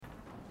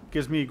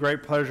Gives me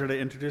great pleasure to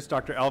introduce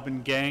Dr.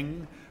 Elvin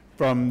Geng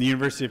from the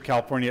University of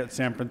California at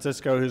San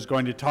Francisco, who's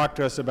going to talk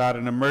to us about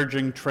an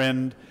emerging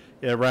trend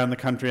around the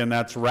country, and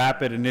that's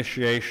rapid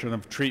initiation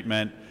of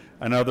treatment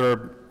and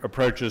other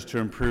approaches to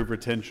improve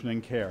retention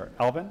and care.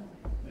 Elvin?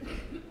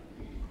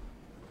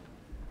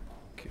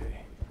 Okay.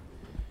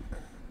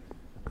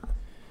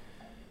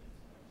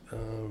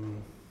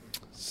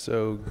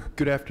 So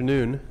good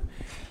afternoon.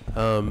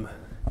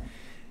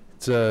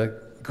 It's a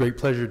great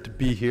pleasure to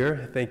be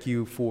here. Thank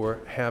you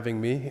for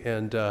having me,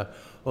 and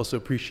also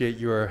appreciate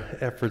your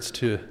efforts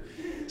to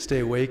stay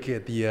awake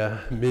at the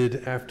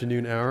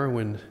mid-afternoon hour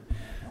when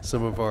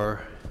some of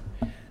our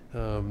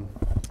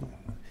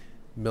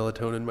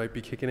melatonin might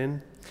be kicking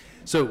in.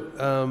 So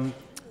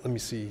let me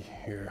see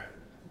here.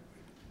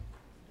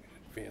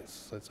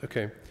 Advance slides.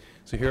 Okay.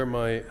 So here are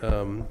my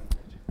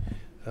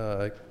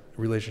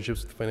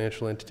relationships with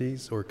financial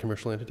entities or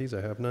commercial entities.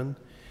 I have none.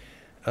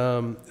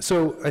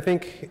 So I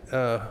think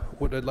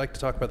what I'd like to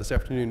talk about this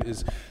afternoon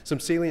is some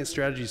salient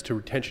strategies to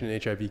retention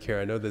in HIV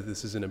care. I know that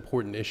this is an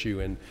important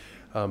issue and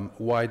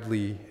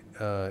widely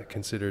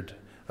considered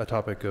a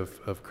topic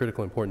of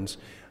critical importance.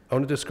 I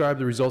want to describe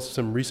the results of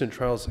some recent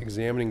trials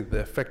examining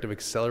the effect of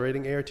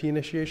accelerating ART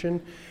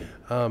initiation,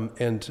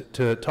 and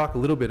to talk a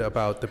little bit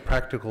about the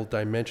practical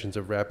dimensions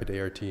of rapid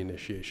ART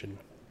initiation.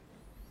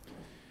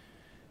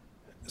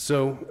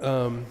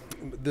 So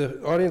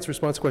the audience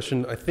response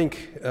question I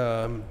think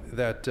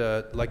that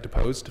I'd like to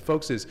pose to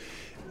folks is,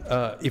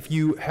 if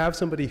you have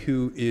somebody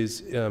who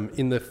is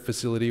in the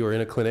facility or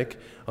in a clinic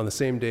on the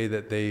same day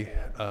that they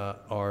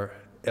are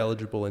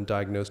eligible and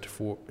diagnosed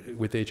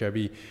with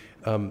HIV,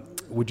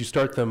 would you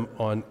start them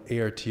on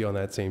ART on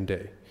that same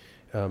day?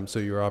 So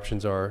your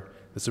options are,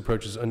 this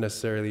approach is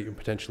unnecessarily and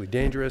potentially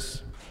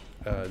dangerous.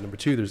 Number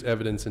two, there's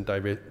evidence in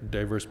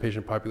diverse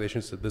patient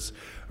populations that this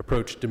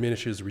approach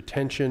diminishes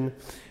retention.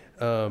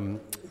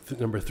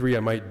 Number three,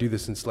 I might do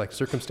this in select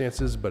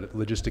circumstances, but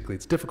logistically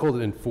it's difficult.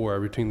 And four, I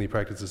routinely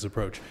practice this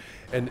approach.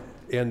 And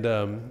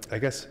I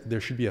guess there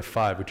should be a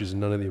five, which is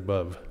none of the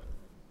above.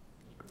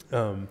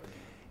 I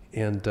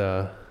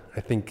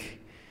think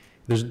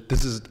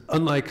this is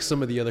unlike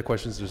some of the other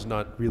questions. There's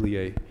not really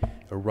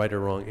a right or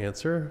wrong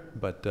answer,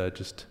 but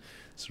just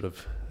sort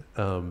of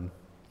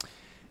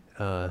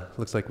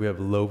looks like we have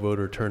low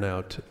voter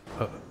turnout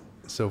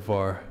so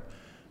far,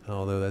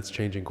 although that's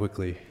changing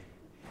quickly.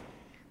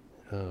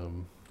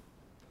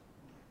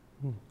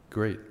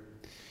 Great.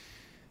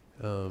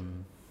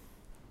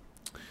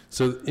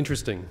 So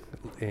interesting,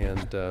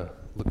 and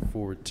look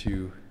forward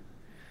to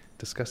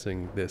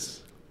discussing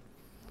this.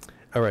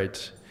 All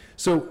right.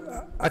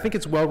 So I think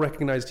it's well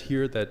recognized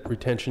here that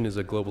retention is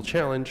a global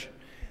challenge,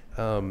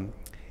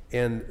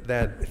 and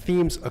that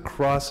themes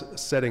across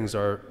settings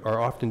are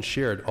often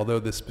shared, although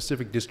the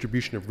specific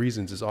distribution of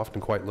reasons is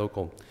often quite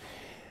local.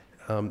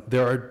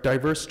 There are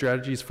diverse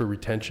strategies for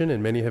retention,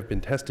 and many have been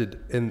tested,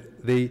 and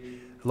they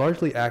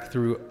largely act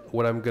through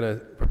what I'm going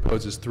to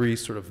propose as three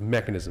sort of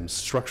mechanisms: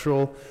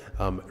 structural,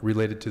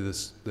 related to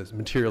the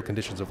material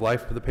conditions of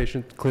life of the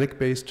patient;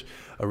 clinic-based,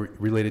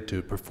 related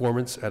to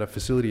performance at a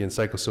facility; and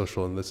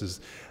psychosocial, and this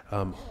is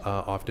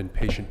often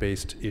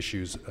patient-based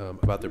issues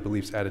about their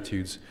beliefs,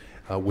 attitudes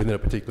within a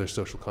particular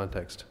social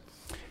context.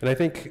 And I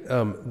think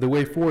the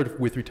way forward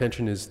with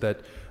retention is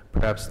that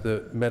perhaps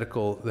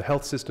the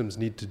health systems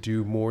need to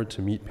do more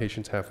to meet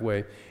patients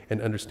halfway and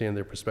understand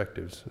their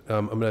perspectives.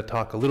 I'm going to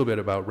talk a little bit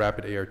about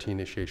rapid ART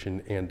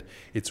initiation and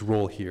its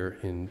role here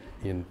in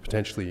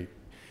potentially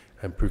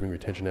improving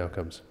retention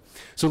outcomes.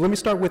 So let me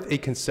start with a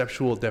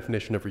conceptual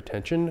definition of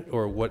retention,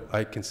 or what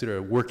I consider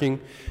a working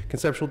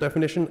conceptual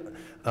definition.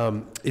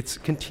 It's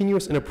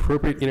continuous and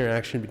appropriate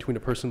interaction between a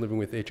person living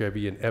with HIV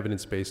and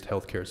evidence-based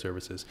healthcare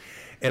services.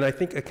 And I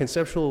think a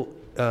conceptual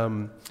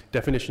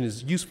definition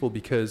is useful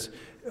because,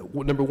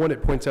 number one,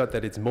 it points out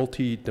that it's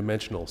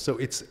multi-dimensional. So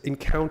it's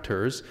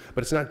encounters,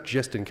 but it's not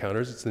just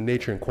encounters. It's the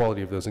nature and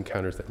quality of those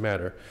encounters that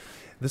matter.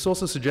 This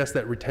also suggests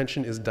that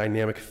retention is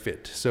dynamic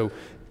fit. So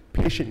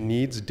patient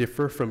needs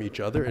differ from each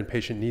other, and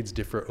patient needs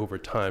differ over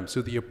time.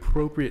 So the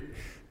appropriate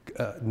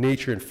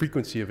nature and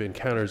frequency of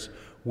encounters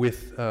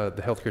with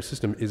the healthcare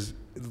system is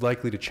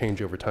likely to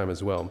change over time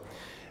as well.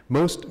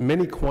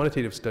 Many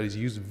quantitative studies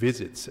use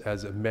visits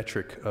as a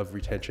metric of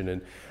retention,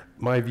 and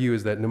my view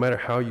is that no matter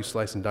how you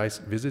slice and dice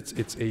visits,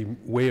 it's a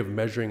way of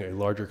measuring a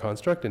larger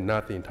construct and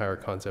not the entire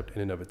concept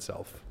in and of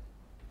itself.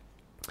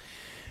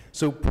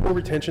 So poor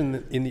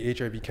retention in the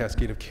HIV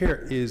cascade of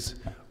care is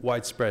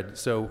widespread.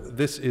 So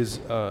this is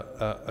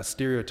a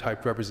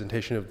stereotyped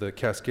representation of the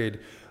cascade.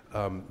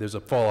 There's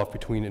a fall off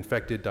between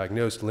infected,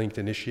 diagnosed, linked,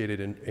 initiated,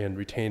 and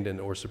retained and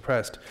or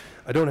suppressed.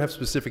 I don't have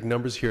specific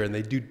numbers here, and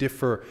they do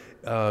differ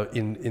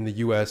in the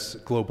US,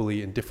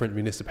 globally, in different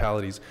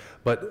municipalities.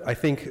 But I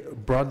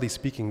think, broadly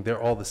speaking,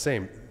 they're all the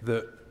same.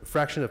 The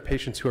fraction of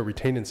patients who are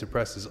retained and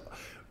suppressed is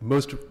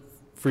most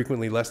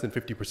frequently less than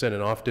 50%,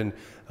 and often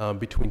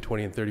between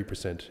 20 and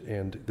 30%,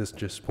 and this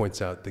just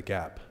points out the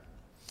gap.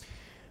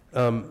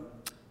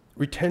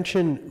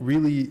 Retention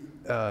really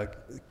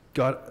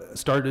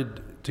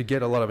started to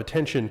get a lot of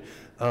attention,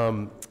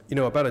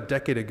 about a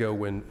decade ago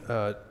when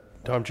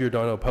Tom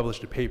Giordano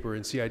published a paper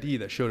in CID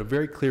that showed a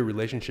very clear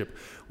relationship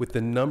with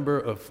the number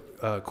of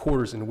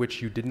quarters in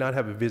which you did not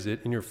have a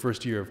visit in your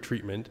first year of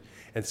treatment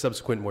and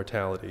subsequent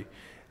mortality.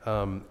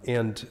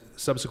 And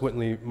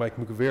subsequently, Mike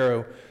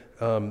Mucavero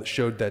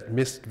showed that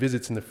missed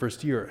visits in the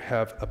first year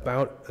have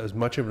about as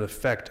much of an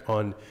effect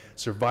on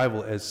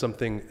survival as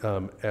something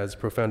as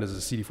profound as a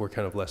CD4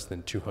 count of less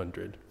than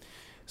 200.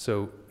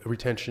 So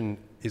retention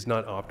is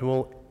not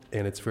optimal,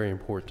 and it's very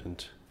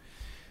important.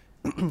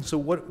 So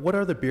what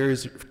are the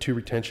barriers to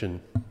retention?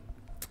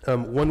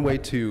 One way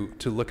to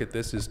look at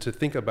this is to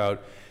think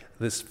about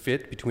this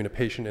fit between a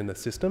patient and the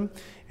system,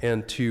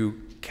 and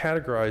to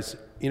categorize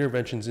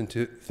interventions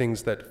into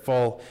things that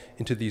fall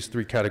into these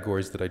three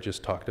categories that I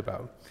just talked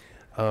about.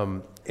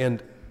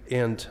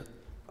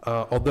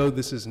 Although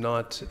this is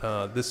not,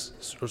 this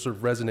sort of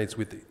resonates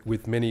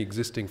with many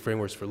existing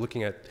frameworks for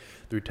looking at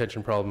the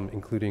retention problem,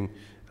 including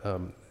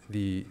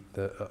the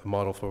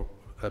model for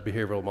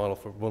behavioral model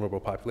for vulnerable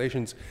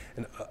populations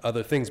and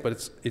other things, but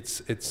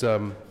it's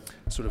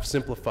sort of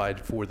simplified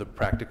for the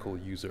practical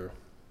user.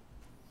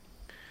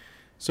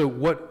 So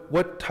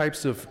what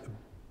types of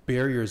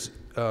barriers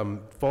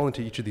fall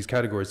into each of these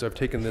categories? I've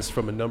taken this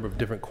from a number of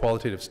different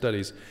qualitative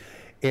studies,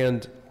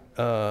 and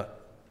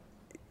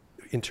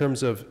in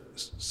terms of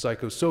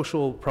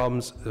psychosocial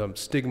problems,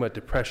 stigma,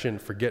 depression,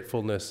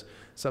 forgetfulness,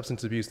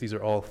 substance abuse, these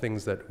are all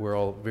things that we're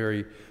all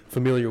very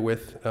familiar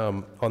with.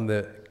 On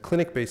the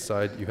clinic-based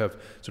side, you have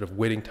sort of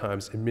waiting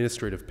times,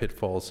 administrative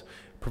pitfalls,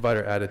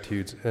 provider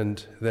attitudes,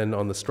 and then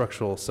on the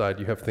structural side,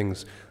 you have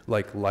things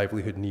like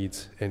livelihood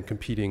needs and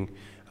competing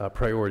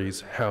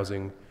priorities,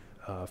 housing,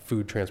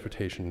 food,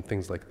 transportation,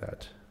 things like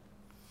that.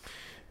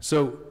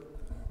 So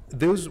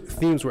those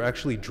themes were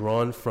actually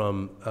drawn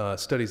from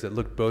studies that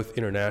looked both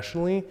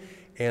internationally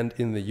and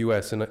in the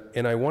US.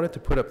 And I wanted to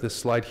put up this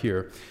slide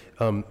here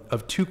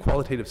of two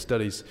qualitative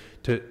studies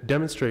to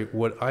demonstrate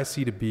what I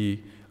see to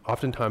be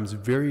oftentimes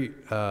very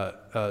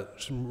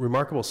some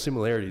remarkable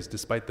similarities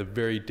despite the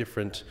very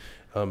different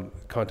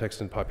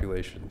contexts and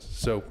populations.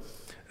 So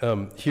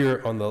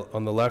here on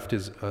the left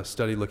is a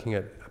study looking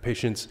at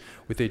patients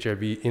with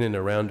HIV in and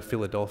around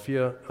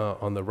Philadelphia.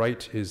 On the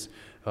right is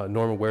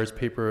Norma Ware's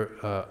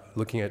paper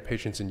looking at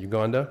patients in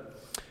Uganda.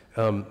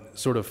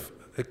 Sort of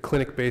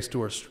clinic-based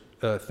or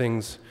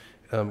things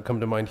come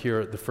to mind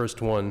here. The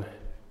first one,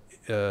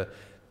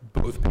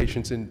 both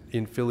patients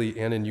in Philly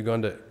and in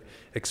Uganda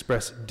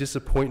express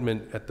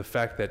disappointment at the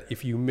fact that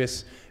if you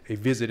miss a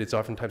visit, it's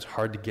oftentimes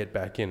hard to get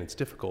back in. It's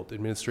difficult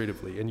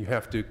administratively, and you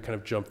have to kind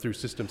of jump through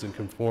systems and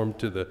conform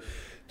to the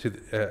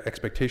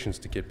expectations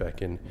to get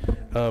back in.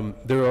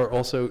 There are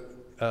also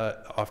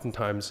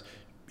oftentimes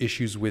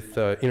issues with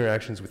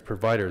interactions with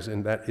providers,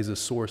 and that is a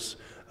source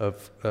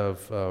of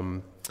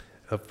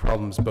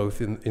problems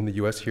both in the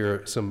U.S.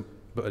 here.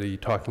 Somebody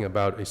talking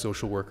about a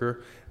social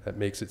worker that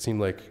makes it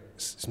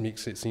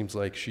seems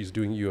like she's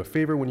doing you a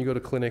favor when you go to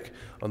clinic.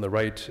 On the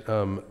right,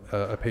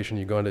 a patient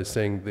in Uganda is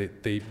saying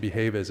they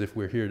behave as if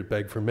we're here to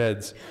beg for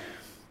meds.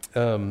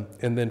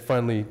 And then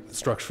finally,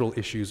 structural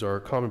issues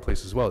are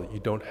commonplace as well. You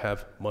don't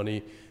have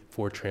money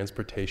for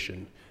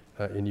transportation,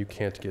 and you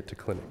can't get to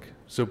clinic.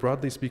 So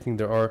broadly speaking,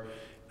 there are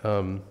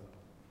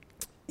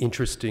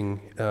interesting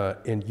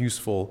and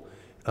useful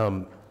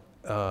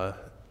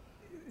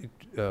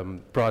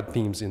broad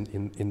themes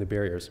in the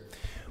barriers.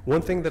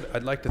 One thing that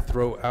I'd like to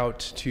throw out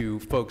to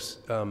folks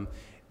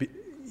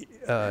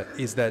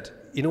is that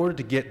in order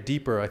to get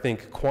deeper, I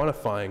think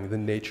quantifying the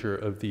nature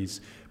of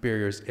these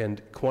barriers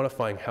and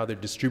quantifying how they're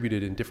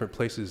distributed in different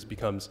places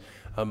becomes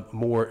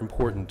more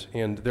important.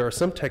 And there are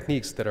some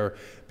techniques that are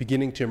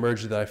beginning to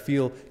emerge that I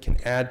feel can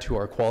add to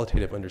our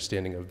qualitative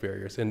understanding of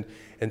barriers. And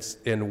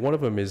one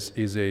of them is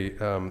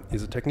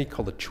a technique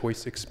called a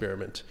choice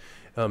experiment.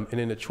 And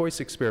in a choice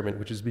experiment,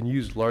 which has been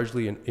used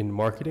largely in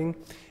marketing,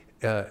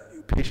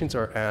 patients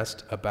are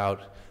asked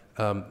about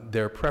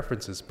their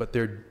preferences, but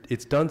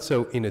it's done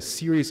so in a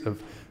series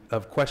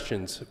of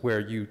questions where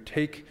you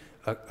take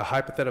a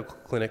hypothetical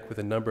clinic with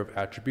a number of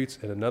attributes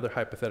and another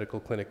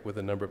hypothetical clinic with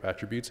a number of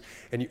attributes,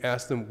 and you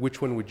ask them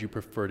which one would you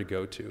prefer to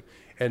go to.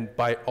 And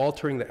by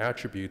altering the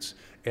attributes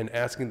and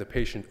asking the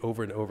patient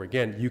over and over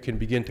again, you can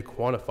begin to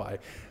quantify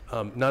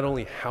not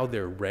only how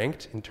they're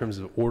ranked in terms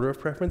of order of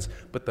preference,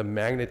 but the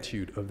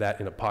magnitude of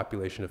that in a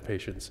population of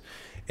patients.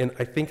 And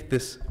I think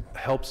this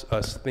helps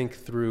us think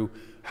through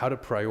how to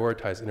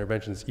prioritize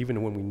interventions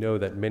even when we know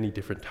that many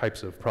different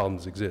types of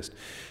problems exist.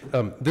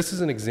 This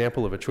is an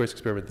example of a choice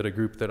experiment that a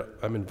group that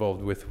I'm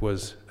involved with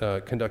was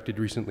conducted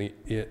recently.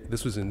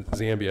 This was in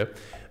Zambia.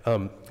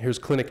 Here's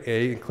Clinic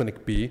A and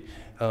Clinic B,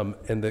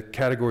 and the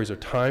categories are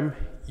time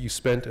you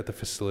spent at the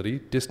facility,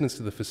 distance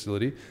to the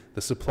facility,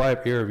 the supply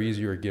of ARVs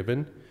you are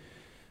given,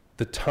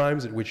 the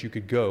times at which you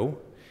could go,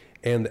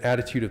 and the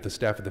attitude of the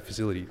staff at the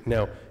facility.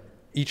 Now,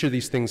 each of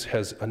these things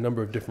has a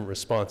number of different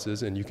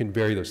responses, and you can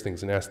vary those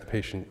things and ask the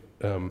patient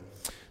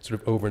sort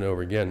of over and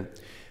over again.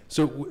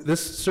 So this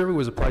survey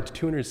was applied to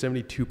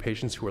 272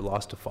 patients who were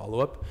lost to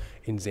follow-up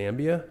in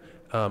Zambia.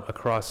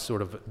 across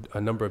sort of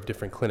a number of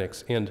different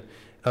clinics. And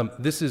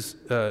this is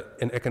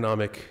an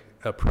economic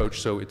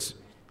approach, so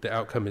the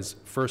outcome is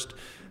first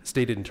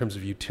stated in terms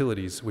of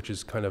utilities, which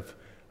is kind of,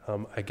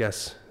 I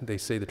guess they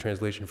say the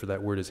translation for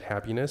that word is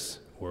happiness,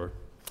 or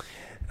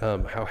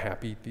how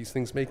happy these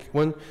things make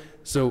one.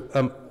 So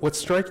what's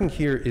striking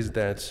here is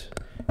that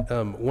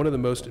one of the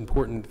most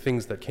important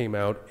things that came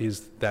out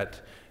is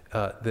that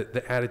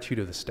the attitude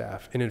of the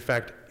staff. And in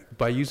fact,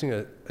 by using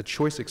a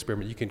choice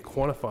experiment, you can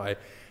quantify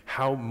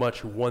how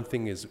much one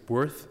thing is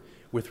worth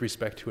with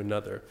respect to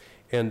another.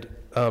 And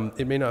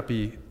it may not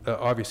be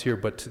obvious here,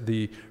 but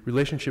the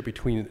relationship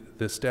between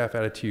the staff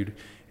attitude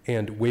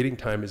and waiting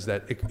time is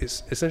that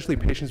essentially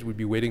patients would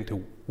be willing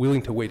to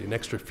wait an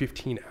extra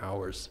 15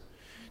 hours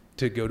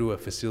to go to a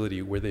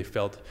facility where they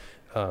felt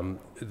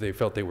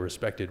they were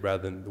respected,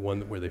 rather than the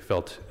one where they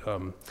felt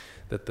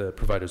that the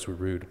providers were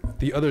rude.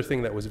 The other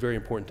thing that was very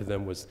important to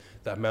them was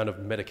the amount of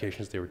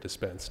medications they were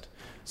dispensed.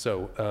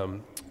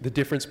 So the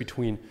difference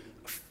between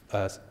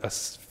a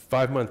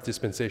 5-month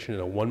dispensation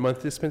and a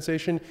 1-month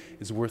dispensation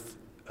is worth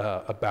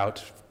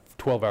about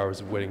 12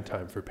 hours of waiting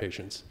time for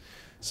patients.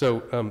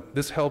 So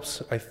this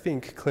helps, I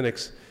think,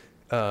 clinics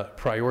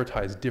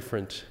prioritize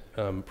different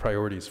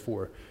priorities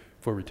for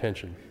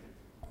retention.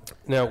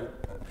 Now,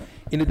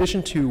 in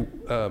addition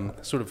to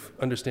sort of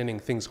understanding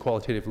things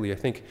qualitatively, I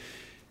think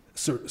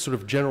sort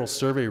of general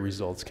survey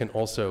results can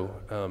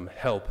also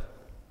help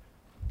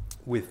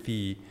with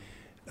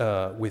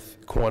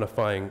with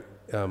quantifying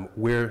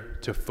where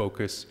to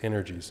focus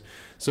energies.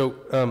 So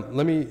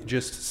let me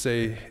just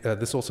say,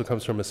 this also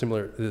comes from a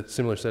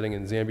similar setting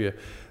in Zambia,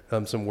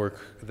 some work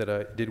that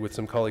I did with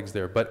some colleagues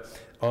there. But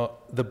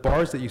the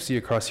bars that you see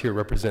across here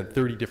represent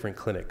 30 different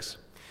clinics.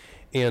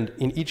 And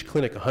in each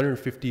clinic,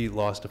 150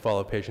 lost to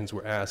follow patients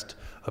were asked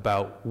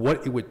about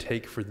what it would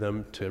take for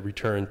them to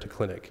return to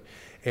clinic.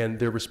 And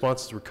their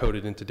responses were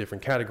coded into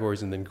different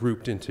categories and then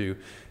grouped into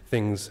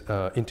things,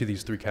 into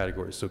these 3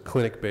 categories. So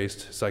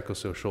clinic-based,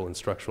 psychosocial, and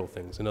structural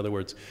things. In other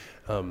words,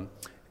 we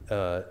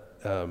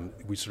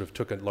sort of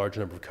took a large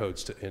number of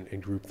codes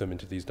and grouped them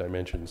into these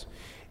dimensions.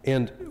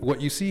 And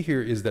what you see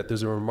here is that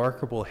there's a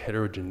remarkable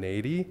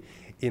heterogeneity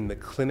in the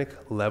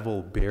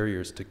clinic-level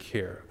barriers to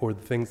care, or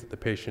the things that the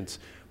patients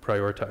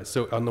prioritize.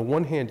 So on the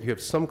one hand, you have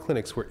some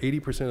clinics where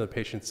 80% of the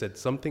patients said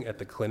something at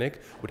the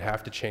clinic would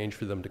have to change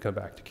for them to come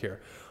back to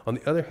care. On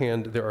the other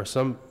hand, there's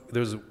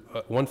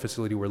one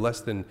facility where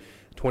less than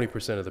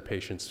 20% of the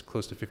patients,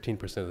 close to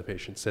 15% of the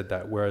patients said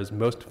that, whereas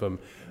most of them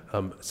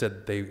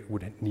said they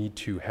would need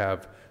to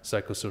have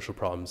psychosocial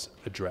problems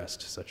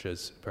addressed, such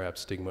as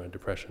perhaps stigma and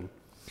depression.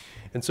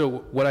 And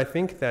so what I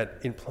think that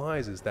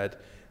implies is that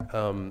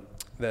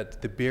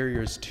that the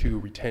barriers to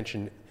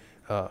retention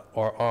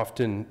are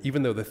often,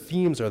 even though the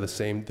themes are the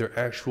same, their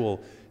actual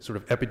sort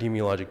of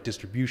epidemiologic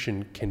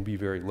distribution can be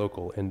very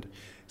local. And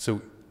so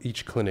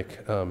each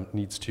clinic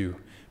needs to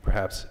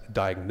perhaps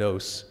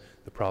diagnose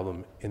the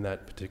problem in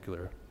that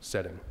particular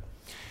setting.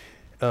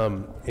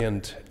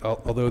 And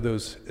although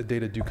those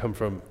data do come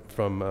from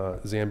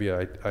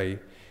Zambia, I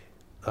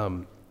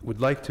would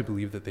like to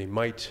believe that they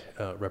might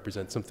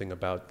represent something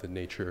about the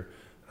nature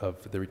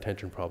of the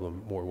retention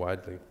problem more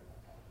widely.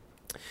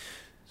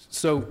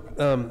 So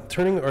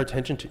turning our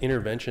attention to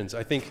interventions,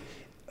 I think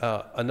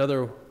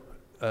another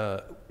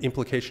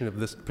implication of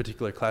this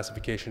particular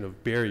classification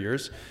of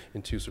barriers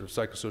into sort of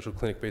psychosocial,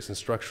 clinic-based, and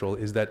structural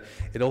is that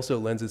it also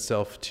lends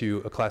itself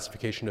to a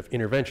classification of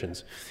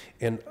interventions.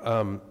 And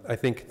I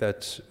think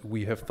that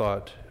we have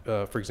thought,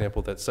 for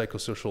example, that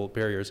psychosocial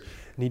barriers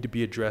need to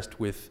be addressed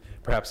with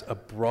perhaps a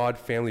broad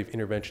family of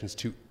interventions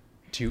to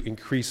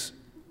increase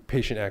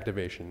patient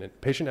activation. And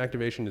patient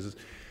activation is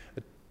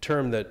a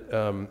term that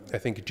I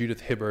think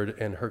Judith Hibbard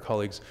and her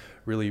colleagues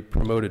really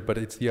promoted, but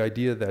it's the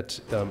idea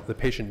that the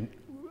patient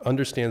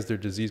understands their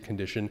disease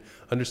condition,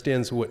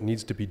 understands what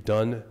needs to be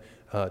done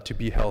to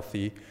be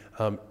healthy.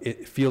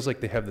 It feels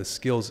like they have the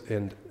skills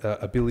and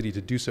ability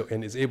to do so,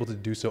 and is able to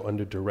do so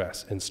under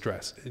duress and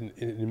stress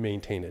and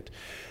maintain it.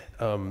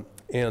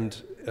 And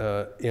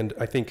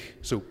I think,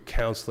 so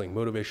counseling,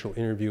 motivational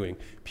interviewing,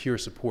 peer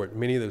support,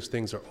 many of those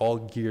things are all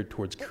geared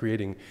towards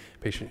creating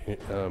patient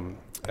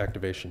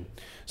activation.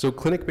 So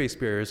clinic-based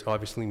barriers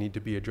obviously need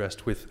to be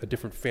addressed with a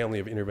different family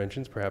of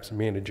interventions, perhaps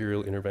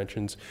managerial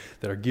interventions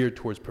that are geared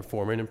towards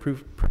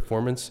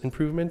performance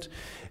improvement.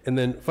 And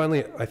then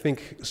finally, I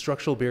think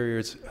structural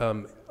barriers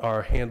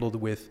are handled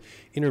with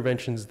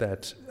interventions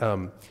that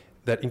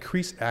that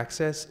increase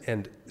access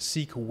and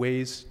seek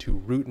ways to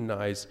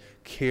routinize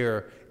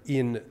care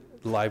in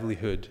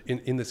livelihood,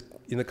 in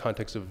the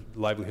context of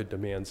livelihood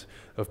demands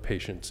of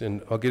patients.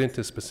 And I'll get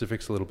into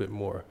specifics a little bit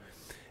more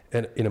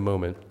in a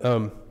moment.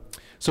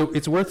 So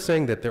it's worth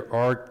saying that there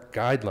are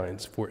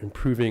guidelines for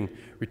improving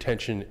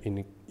retention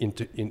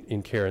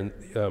in care, and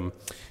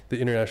the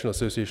International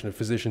Association of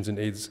Physicians in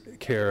AIDS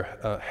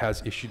Care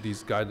has issued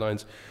these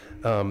guidelines,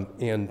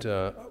 and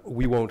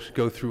we won't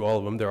go through all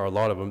of them. There are a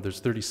lot of them. There's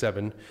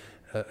 37,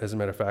 as a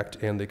matter of fact,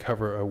 and they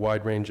cover a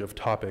wide range of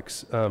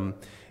topics,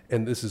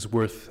 and this is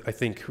worth, I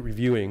think,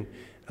 reviewing.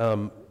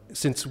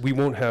 since we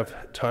won't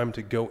have time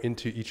to go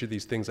into each of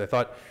these things, I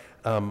thought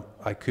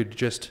I could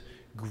just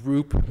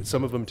group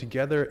some of them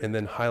together and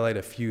then highlight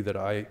a few that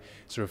I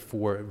sort of,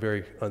 for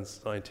very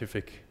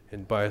unscientific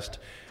and biased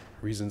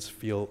reasons,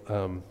 feel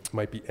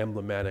might be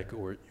emblematic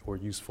or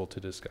useful to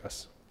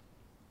discuss.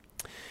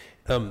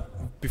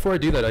 Before I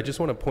do that, I just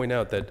want to point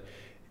out that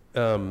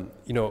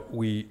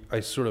I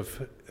sort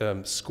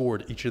of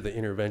scored each of the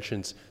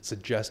interventions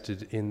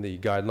suggested in the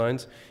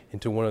guidelines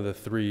into one of the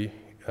three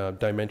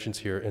dimensions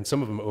here, and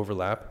some of them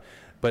overlap.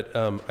 But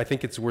I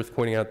think it's worth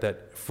pointing out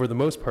that for the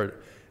most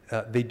part,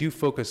 they do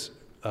focus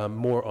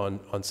more on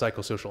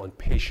psychosocial and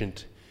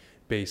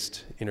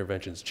patient-based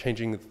interventions,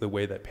 changing the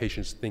way that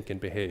patients think and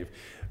behave,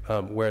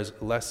 whereas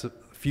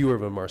fewer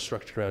of them are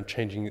structured around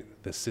changing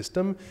the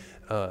system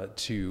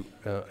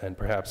and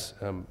perhaps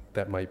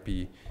that might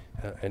be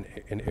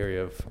an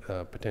area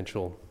of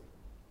potential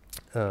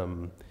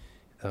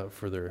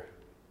further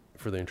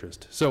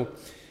interest. So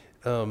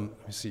let me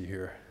see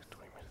here,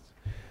 20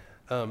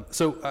 minutes.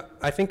 So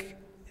I think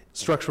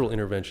structural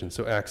intervention,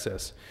 so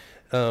access.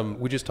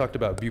 We just talked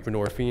about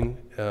buprenorphine,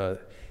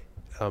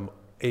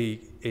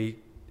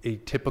 a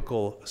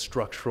typical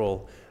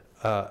structural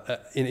an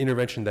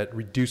intervention that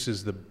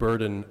reduces the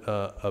burden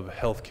of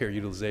healthcare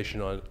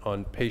utilization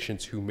on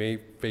patients who may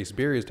face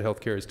barriers to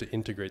healthcare is to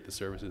integrate the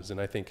services. And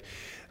I think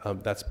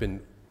that's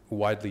been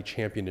widely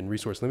championed in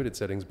resource-limited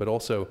settings, but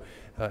also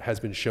has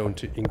been shown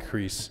to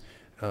increase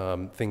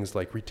things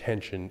like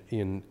retention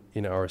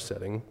in our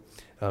setting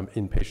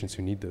in patients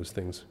who need those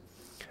things.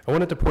 I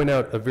wanted to point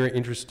out a very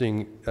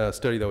interesting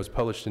study that was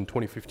published in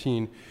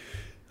 2015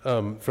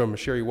 from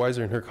Sherry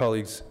Weiser and her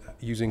colleagues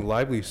using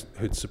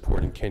livelihood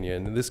support in Kenya.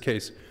 And in this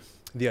case,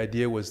 the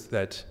idea was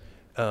that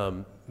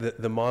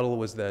the model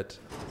was that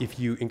if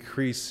you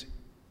increase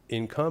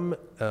income,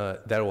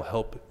 that will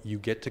help you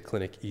get to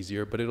clinic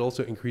easier, but it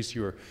also increase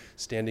your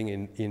standing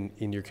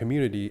in your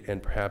community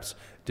and perhaps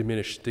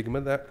diminish stigma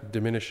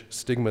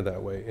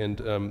that way.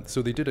 And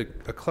so they did a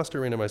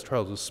cluster randomized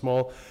trial. It was a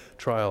small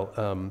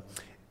trial,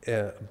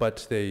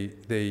 but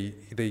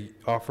they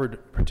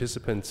offered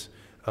participants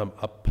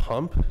a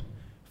pump,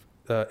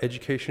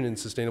 education in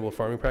sustainable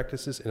farming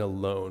practices, and a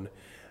loan.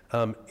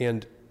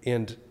 And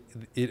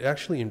it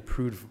actually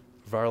improved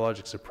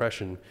virologic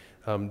suppression.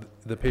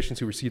 The patients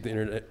who received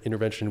the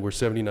intervention were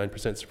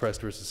 79%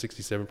 suppressed versus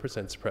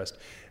 67% suppressed,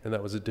 and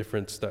that was a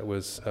difference that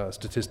was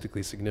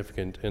statistically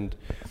significant. And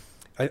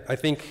I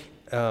think,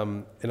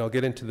 and I'll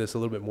get into this a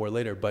little bit more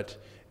later, but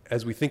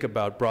as we think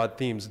about broad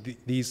themes,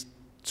 these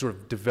sort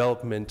of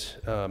development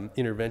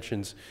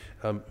interventions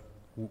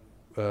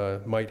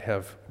might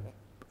have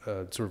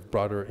sort of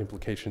broader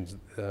implications,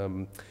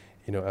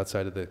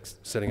 outside of the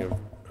setting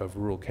of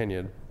rural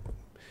Kenya,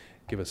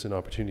 give us an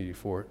opportunity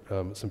for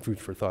some food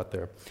for thought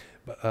there.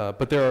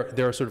 But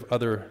there are sort of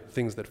other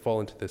things that fall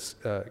into this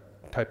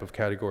type of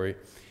category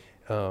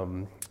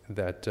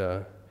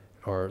that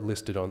are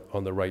listed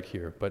on the right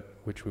here, but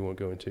which we won't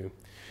go into.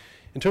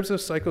 In terms of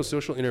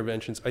psychosocial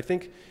interventions, I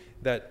think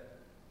that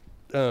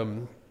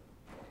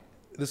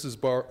this is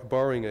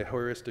borrowing a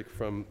heuristic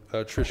from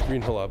Trish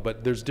Greenhalgh,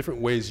 but there's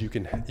different ways you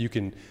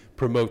can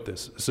promote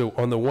this. So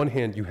on the one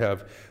hand, you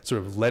have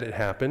sort of let it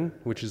happen,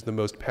 which is the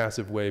most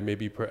passive way,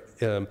 maybe,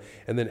 and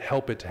then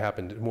help it to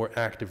happen, more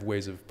active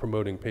ways of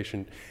promoting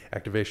patient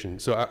activation.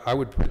 So I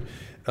would put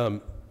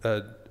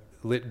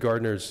Lit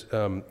Gardner's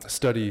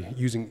study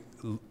using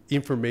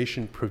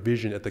information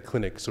provision at the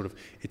clinic, sort of,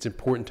 it's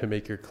important to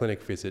make your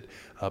clinic visit,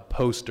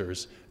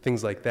 posters,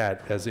 things like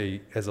that, as a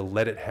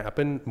let it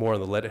happen, more on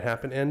the let it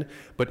happen end.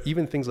 But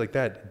even things like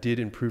that did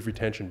improve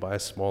retention by a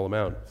small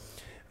amount.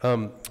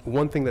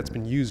 One thing that's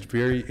been used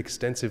very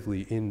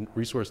extensively in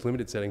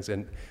resource-limited settings,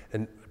 and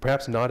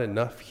perhaps not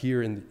enough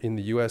here in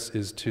the U.S.,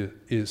 is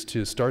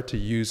to start to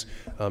use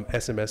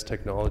SMS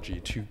technology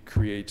to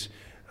create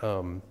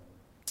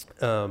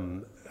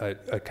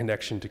a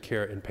connection to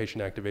care and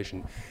patient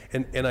activation.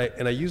 And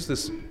I use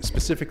this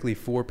specifically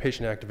for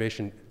patient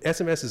activation.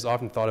 SMS is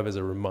often thought of as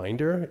a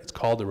reminder. It's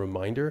called a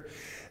reminder.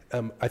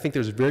 I think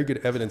there's very good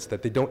evidence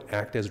that they don't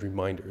act as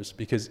reminders,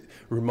 because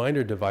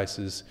reminder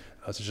devices,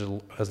 such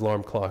as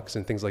alarm clocks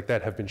and things like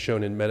that, have been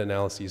shown in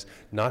meta-analyses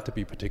not to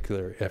be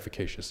particularly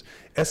efficacious.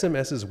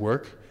 SMSs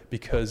work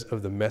because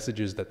of the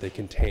messages that they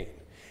contain.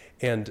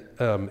 And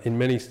in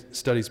many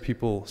studies,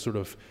 people sort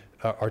of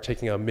are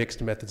taking a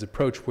mixed methods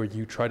approach, where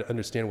you try to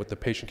understand what the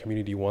patient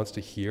community wants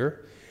to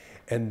hear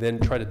and then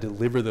try to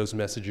deliver those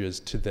messages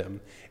to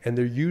them. And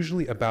they're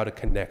usually about a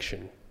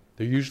connection.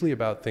 They're usually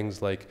about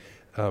things like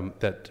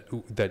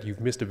that you've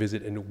missed a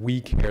visit and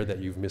we care that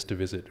you've missed a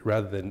visit,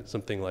 rather than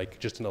something like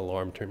just an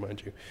alarm to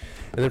remind you.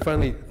 And then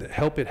finally,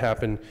 help it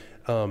happen.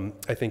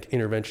 I think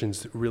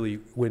interventions really,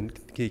 when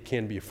they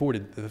can be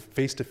afforded, the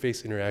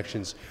face-to-face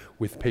interactions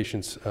with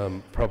patients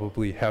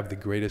probably have the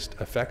greatest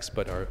effects,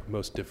 but are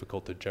most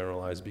difficult to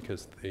generalize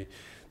because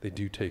they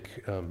do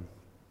take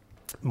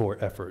more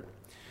effort.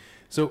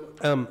 So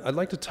I'd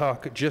like to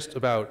talk just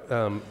about,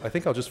 I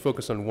think I'll just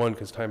focus on one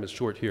because time is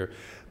short here,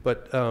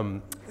 but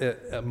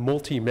a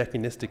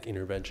multi-mechanistic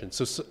intervention.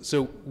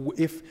 So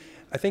if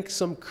I think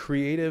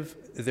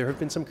there have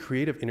been some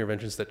creative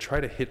interventions that try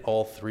to hit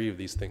all three of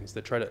these things,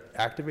 that try to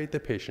activate the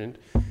patient,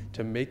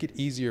 to make it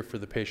easier for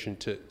the patient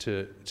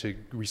to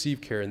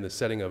receive care in the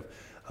setting of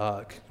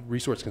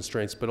resource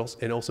constraints, but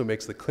also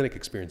makes the clinic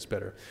experience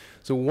better.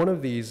 So one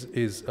of these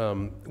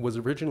was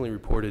originally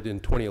reported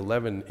in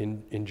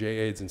 2011 in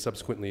J-AIDS and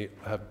subsequently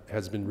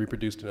has been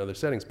reproduced in other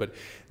settings, but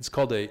it's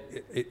called they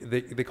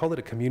call it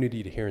a community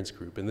adherence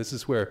group. And this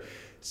is where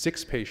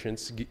 6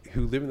 patients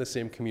who live in the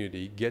same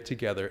community get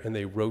together and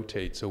they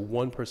rotate. So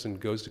one person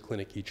goes to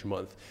clinic each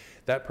month.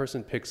 That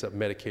person picks up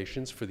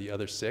medications for the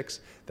other 6.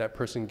 That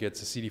person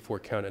gets a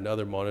CD4 count and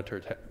other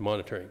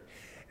monitoring.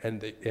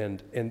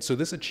 And so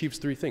this achieves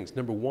 3 things.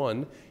 Number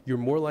 1, you're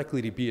more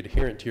likely to be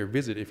adherent to your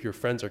visit if your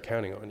friends are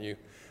counting on you.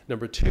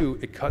 Number 2,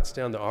 it cuts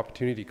down the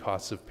opportunity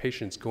costs of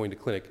patients going to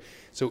clinic.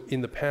 So in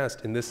the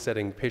past, in this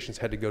setting, patients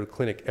had to go to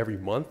clinic every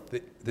month.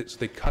 So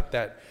they cut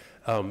that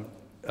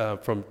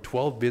from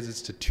 12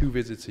 visits to 2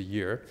 visits a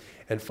year.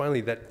 And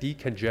finally, that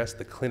decongests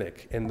the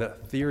clinic. And the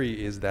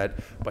theory is that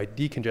by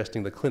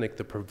decongesting the clinic,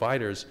 the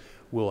providers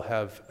will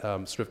have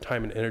sort of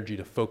time and energy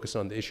to focus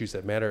on the issues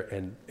that matter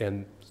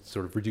and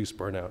sort of reduce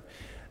burnout.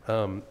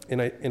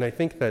 And I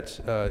think that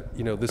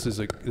this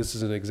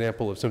is an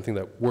example of something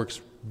that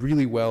works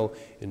really well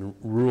in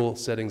rural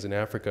settings in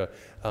Africa.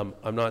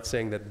 I'm not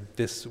saying that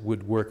this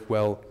would work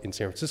well in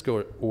San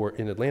Francisco or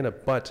in Atlanta,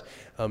 but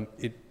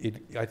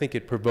I think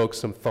it provokes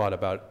some thought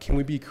about, can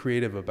we be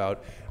creative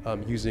about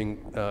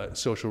using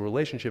social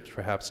relationships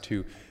perhaps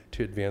to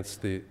advance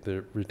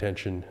the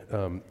retention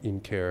in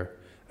care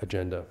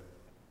agenda.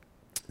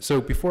 So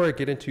before I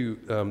get into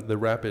the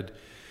rapid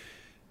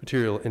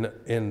material,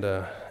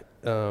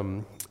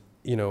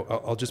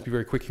 I'll just be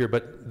very quick here,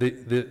 but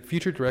the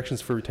future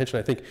directions for retention,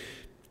 I think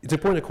it's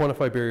important to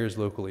quantify barriers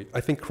locally. I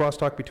think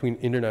crosstalk between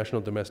international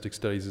and domestic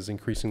studies is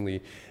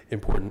increasingly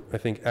important. I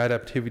think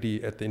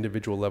adaptivity at the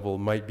individual level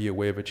might be a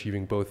way of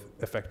achieving both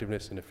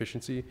effectiveness and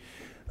efficiency.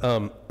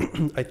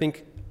 I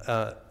think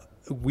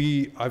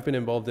I've been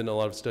involved in a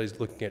lot of studies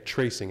looking at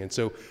tracing, and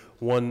so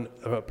one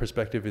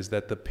perspective is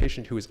that the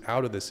patient who is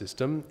out of the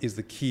system is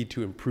the key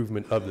to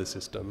improvement of the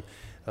system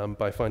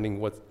by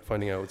finding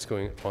out what's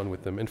going on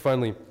with them. And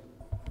finally,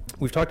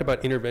 we've talked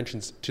about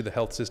interventions to the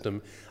health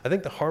system. I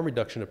think the harm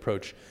reduction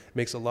approach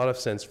makes a lot of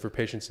sense for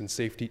patients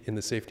in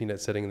the safety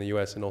net setting in the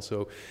U.S. and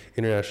also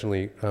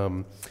internationally,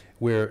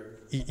 where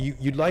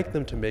you'd like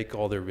them to make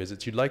all their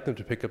visits, you'd like them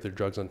to pick up their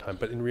drugs on time,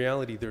 but in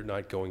reality, they're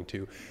not going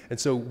to. And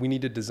so we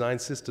need to design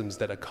systems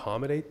that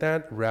accommodate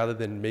that rather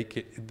than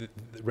make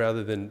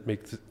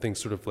things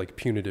sort of like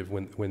punitive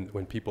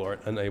when people are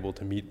unable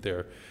to meet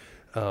their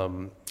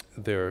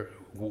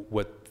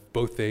what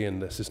both they and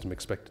the system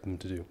expected them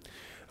to do.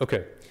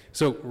 Okay,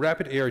 so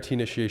rapid ART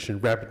initiation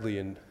rapidly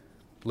in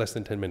less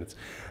than 10 minutes.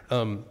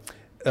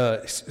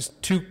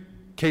 2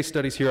 case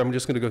studies here. I'm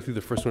just going to go through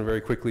the first one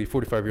very quickly.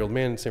 45-year-old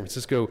man in San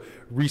Francisco,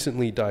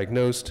 recently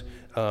diagnosed.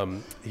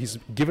 He's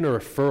given a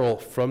referral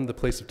from the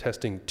place of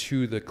testing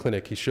to the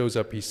clinic. He shows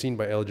up. He's seen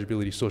by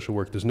eligibility social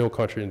work. There's no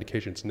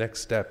contraindications. Next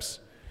steps.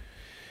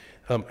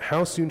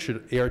 How soon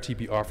should ART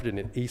be offered in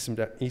an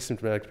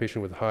asymptomatic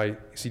patient with high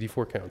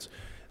CD4 counts?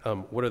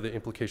 What are the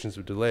implications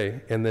of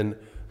delay? And then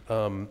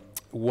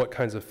what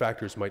kinds of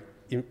factors might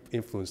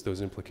influence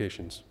those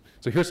implications?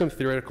 So here's some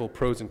theoretical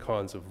pros and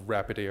cons of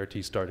rapid ART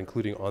start,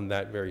 including on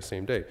that very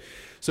same day.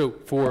 So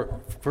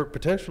for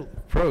potential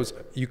pros,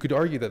 you could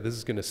argue that this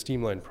is going to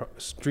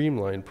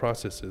streamline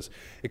processes.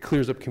 It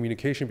clears up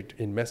communication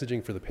in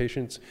messaging for the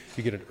patients.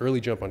 You get an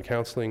early jump on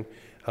counseling.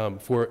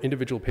 For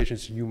individual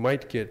patients, you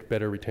might get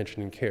better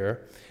retention and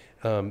care.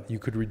 You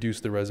could reduce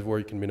the reservoir,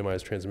 you can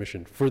minimize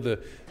transmission. For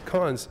the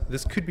cons,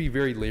 this could be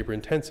very labor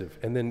intensive.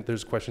 And then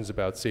there's questions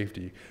about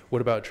safety.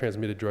 What about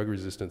transmitted drug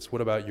resistance?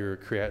 What about your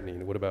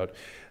creatinine? What about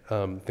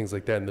things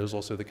like that? And there's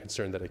also the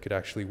concern that it could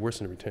actually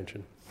worsen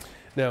retention.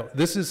 Now,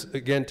 this is,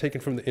 again,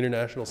 taken from the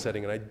international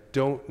setting, and I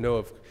don't know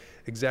of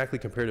exactly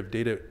comparative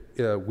data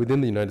within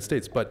the United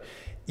States, but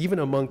even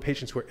among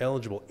patients who are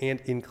eligible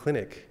and in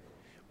clinic,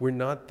 we're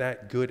not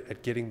that good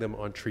at getting them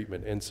on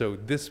treatment. And so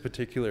this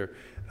particular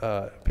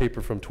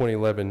paper from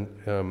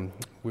 2011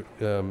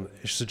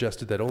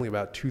 suggested that only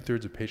about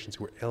 2/3 of patients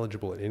who were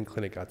eligible and in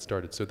clinic got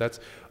started. So that's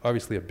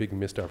obviously a big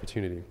missed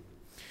opportunity.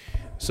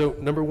 So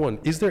number 1,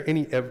 is there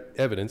any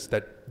evidence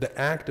that the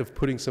act of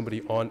putting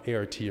somebody on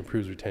ART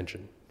improves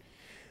retention?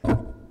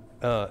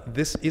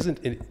 This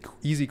isn't an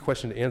easy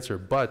question to answer,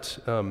 but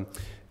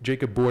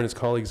Jacob Bohr and his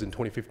colleagues in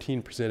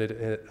 2015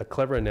 presented a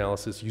clever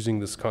analysis using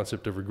this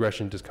concept of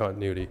regression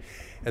discontinuity,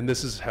 and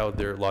this is how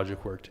their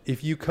logic worked.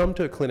 If you come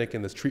to a clinic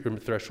and this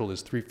treatment threshold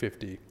is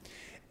 350,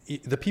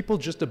 the people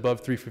just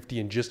above 350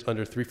 and just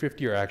under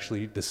 350 are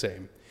actually the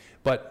same.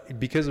 But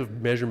because of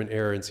measurement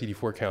error in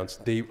CD4 counts,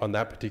 they, on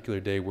that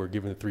particular day, were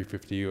given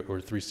 350 or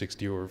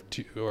 360 or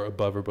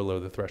above or below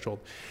the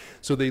threshold.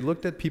 So they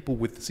looked at people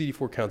with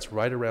CD4 counts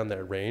right around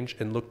that range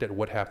and looked at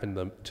what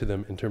happened to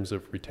them in terms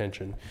of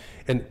retention.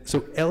 And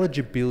so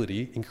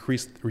eligibility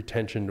increased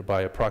retention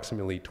by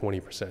approximately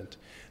 20%.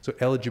 So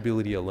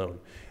eligibility alone.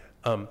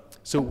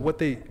 So what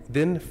they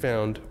then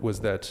found was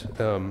that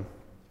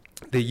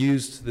they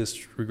used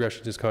this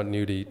regression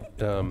discontinuity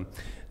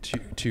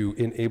to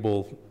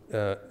enable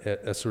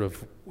a sort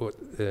of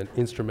an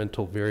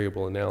instrumental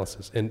variable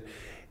analysis.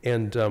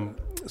 And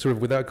sort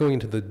of without going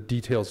into the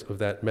details of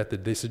that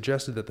method, they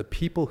suggested that the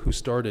people who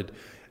started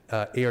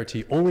ART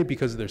only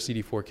because their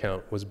CD4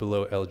 count was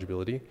below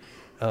eligibility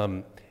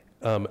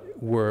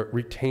were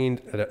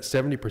retained at a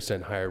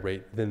 70% higher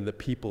rate than the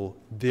people,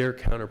 their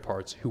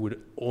counterparts, who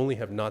would only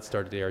have not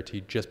started ART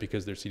just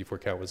because their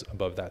CD4 count was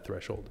above that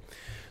threshold.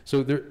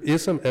 So there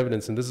is some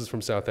evidence, and this is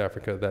from South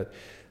Africa,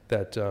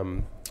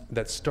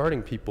 that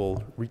starting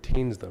people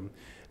retains them.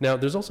 Now,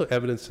 there's also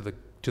evidence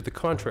to the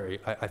contrary.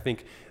 I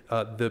think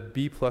the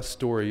B+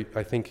 story,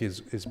 I think,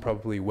 is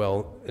probably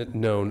well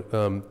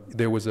known.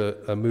 There was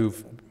a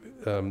move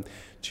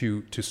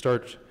to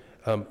start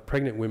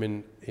pregnant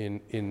women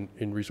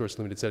in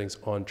resource-limited settings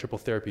on triple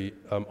therapy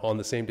on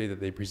the same day that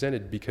they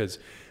presented, because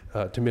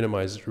to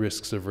minimize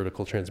risks of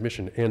vertical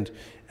transmission. And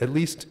at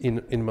least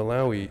in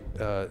Malawi,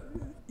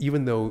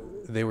 even though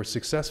they were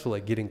successful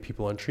at getting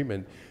people on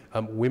treatment,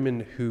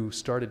 women who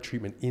started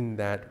treatment in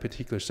that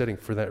particular setting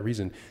for that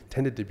reason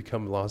tended to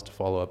become lost to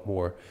follow-up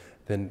more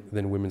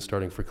than women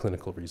starting for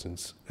clinical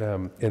reasons.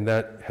 And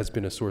that has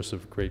been a source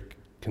of great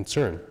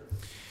concern.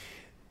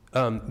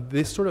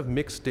 This sort of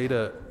mixed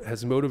data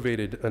has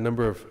motivated a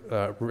number of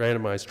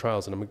randomized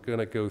trials, and I'm going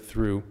to go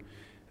through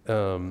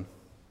 3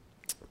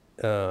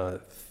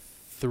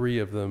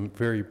 of them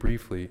very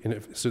briefly.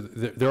 And so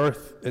there are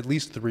at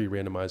least 3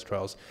 randomized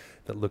trials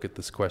that look at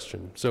this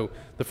question. So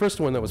the first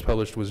one that was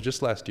published was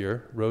just last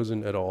year,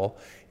 Rosen et al.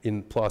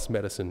 In PLOS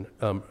Medicine,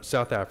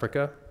 South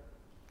Africa.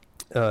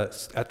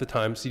 At the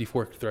time,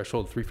 CD4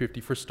 threshold 350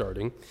 for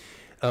starting.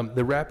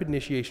 The rapid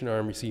initiation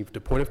arm received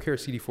a point-of-care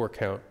CD4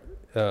 count,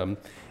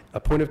 a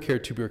point-of-care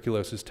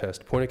tuberculosis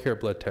test, point-of-care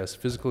blood test,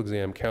 physical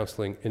exam,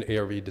 counseling, and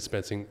ARV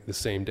dispensing the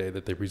same day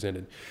that they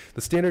presented.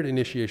 The standard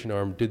initiation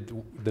arm did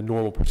the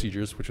normal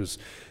procedures, which was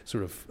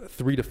sort of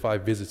 3 to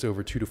 5 visits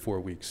over 2 to 4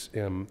 weeks.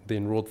 They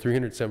enrolled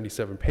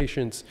 377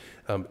 patients,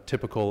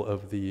 typical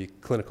of the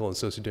clinical and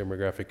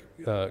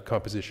sociodemographic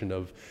composition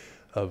of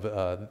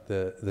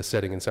the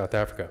setting in South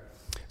Africa.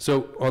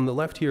 So on the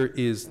left here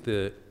is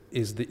the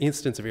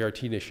instance of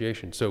ART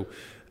initiation. So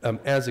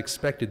as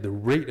expected, the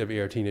rate of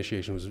ART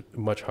initiation was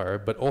much higher,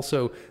 but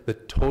also the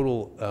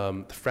total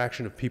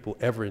fraction of people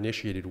ever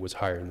initiated was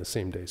higher in the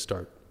same day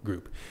start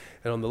group.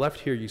 And on the left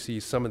here, you see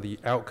some of the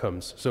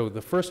outcomes. So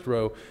the first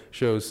row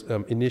shows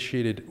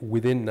initiated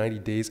within 90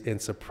 days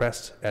and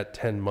suppressed at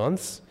 10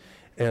 months.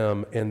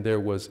 And there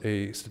was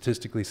a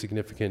statistically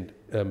significant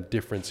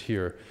difference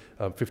here,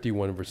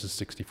 51 versus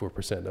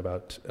 64%,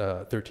 about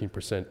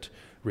 13%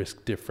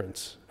 risk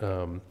difference.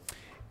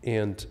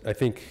 And I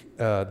think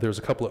there's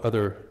a couple of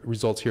other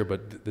results here,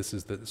 but this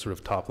is the sort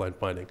of top line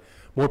finding.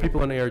 More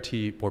people on ART,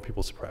 more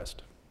people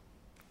suppressed.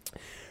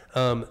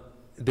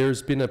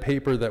 There's been a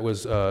paper that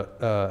was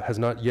has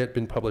not yet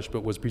been published,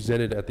 but was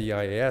presented at the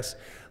IAS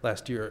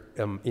last year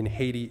in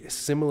Haiti.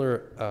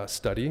 Similar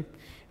study,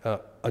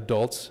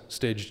 adults,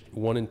 stage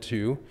 1 and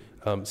 2,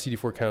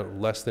 CD4 count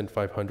less than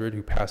 500,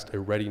 who passed a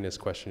readiness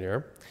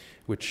questionnaire,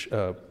 which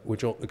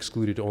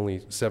excluded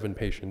only 7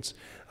 patients,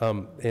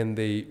 and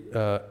they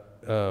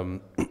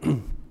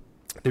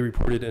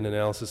reported an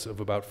analysis of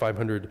about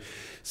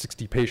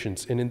 560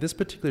 patients. And in this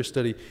particular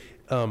study,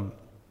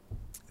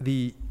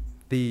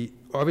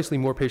 obviously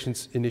more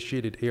patients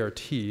initiated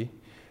ART,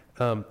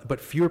 but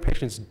fewer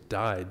patients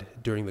died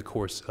during the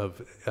course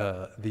of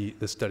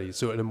the study.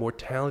 So a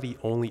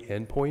mortality-only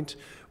endpoint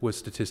was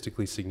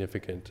statistically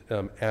significant,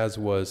 as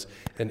was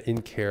an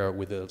in-care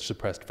with a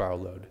suppressed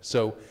viral load.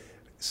 So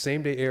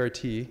same-day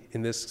ART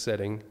in this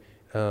setting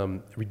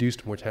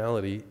reduced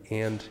mortality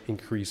and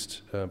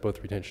increased both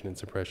retention and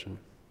suppression.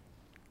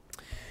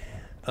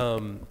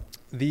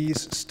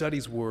 These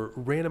studies were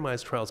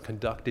randomized trials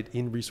conducted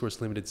in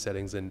resource-limited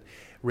settings, and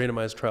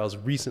randomized trials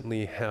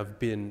recently have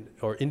been,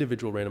 or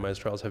individual randomized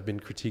trials have been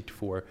critiqued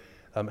for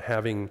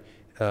having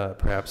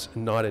perhaps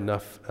not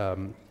enough,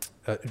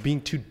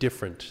 being too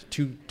different,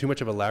 too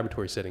much of a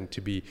laboratory setting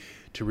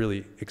to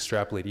really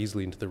extrapolate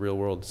easily into the real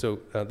world. So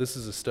this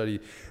is a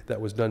study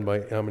that was done by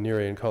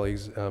Amanire and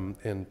colleagues,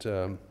 and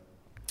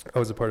I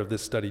was a part of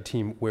this study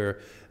team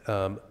where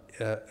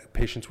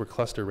patients were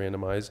cluster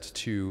randomized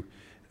to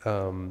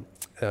an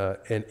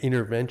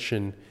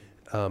intervention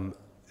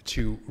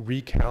to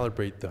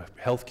recalibrate the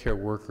healthcare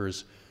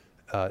workers'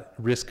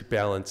 risk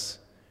balance,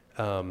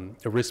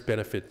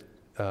 risk-benefit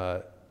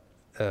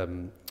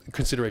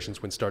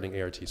considerations when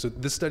starting ART. So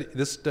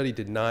this study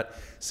did not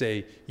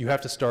say you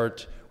have to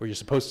start or you're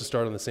supposed to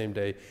start on the same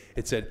day.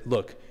 It said,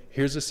 look,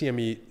 here's a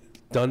CME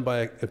done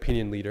by an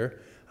opinion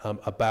leader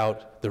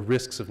about the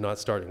risks of not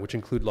starting, which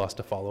include loss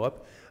to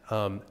follow-up,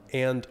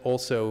 and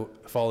also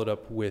followed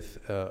up with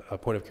a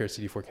point-of-care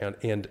CD4 count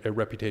and a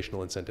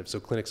reputational incentive. So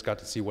clinics got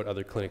to see what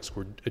other clinics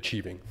were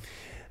achieving.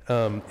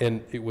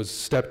 And it was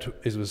stepped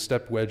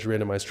wedge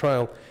randomized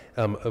trial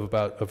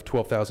of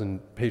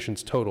 12,000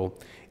 patients total.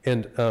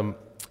 And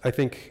I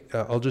think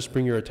I'll just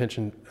bring your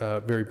attention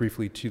very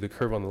briefly to the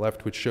curve on the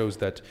left, which shows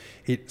that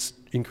it's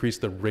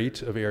increased the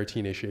rate of ART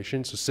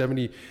initiation. So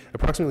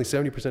approximately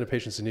 70% of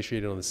patients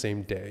initiated on the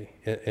same day,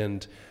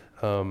 and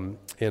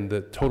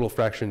the total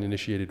fraction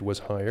initiated was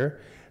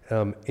higher.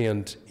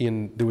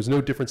 There was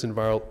no difference in the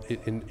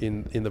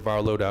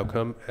viral load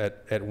outcome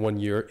at 1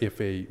 year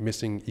if a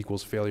missing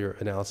equals failure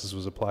analysis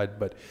was applied,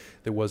 but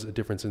there was a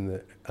difference in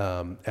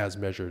the as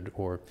measured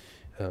or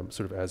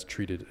sort of as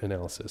treated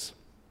analysis.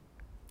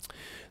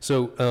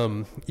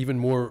 So even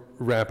more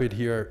rapid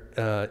here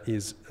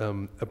is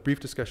a brief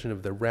discussion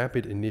of the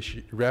rapid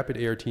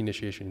ART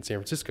initiation in San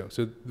Francisco.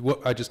 So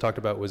what I just talked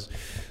about was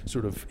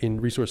sort of in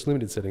resource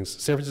limited settings.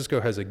 San Francisco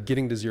has a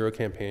Getting to Zero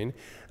campaign,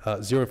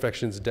 zero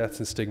infections, deaths,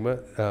 and stigma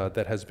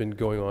that has been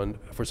going on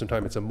for some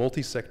time. It's a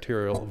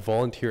multi-sectorial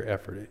volunteer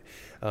effort.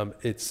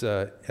 It's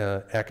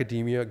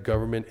academia,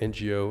 government,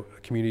 NGO,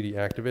 community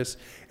activists,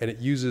 and it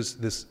uses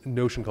this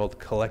notion called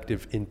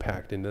collective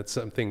impact, and that's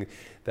something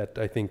that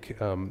I think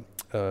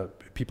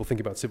people think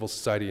about civil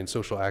society and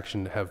social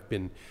action have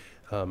been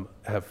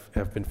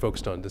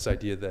focused on. This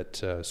idea that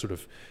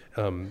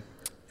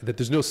that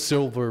there's no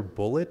silver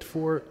bullet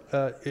for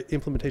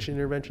implementation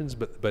interventions,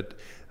 but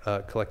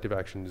collective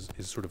action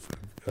is sort of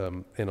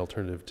an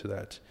alternative to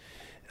that.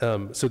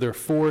 So there are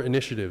 4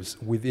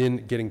 initiatives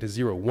within Getting to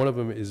Zero. One of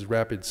them is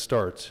Rapid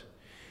Start,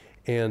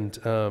 and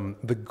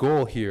the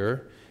goal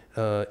here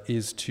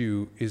is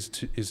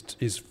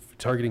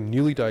targeting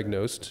newly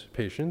diagnosed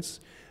patients,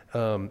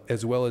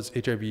 as well as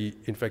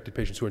HIV-infected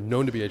patients who are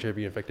known to be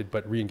HIV-infected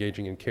but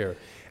re-engaging in care.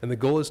 And the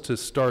goal is to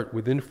start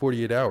within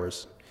 48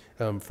 hours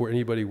for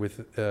anybody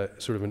with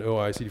sort of an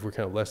OI CD4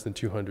 count less than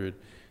 200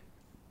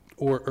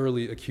 or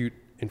early acute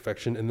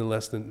infection, and then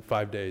less than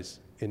 5 days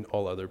in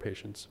all other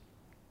patients.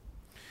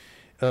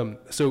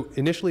 So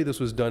initially this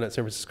was done at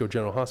San Francisco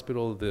General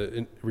Hospital.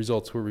 The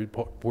results were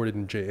reported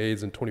in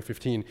JAs in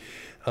 2015.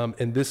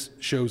 And this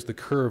shows the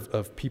curve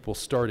of people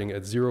starting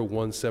at 0,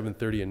 1, 7,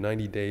 30, and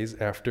 90 days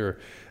after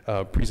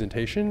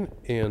presentation.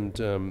 And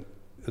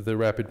the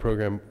RAPID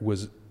program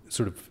was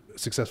sort of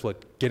successful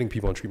at getting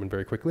people on treatment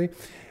very quickly.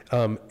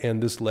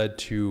 And this led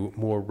to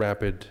more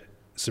rapid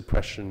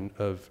suppression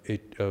of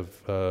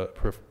HIV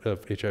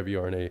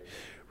RNA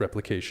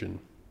replication.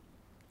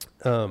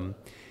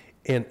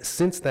 And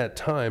since that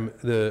time,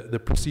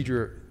 the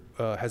procedure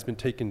has been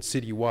taken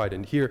citywide.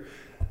 And here,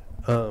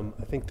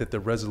 I think that the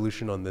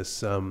resolution on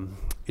this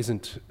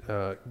isn't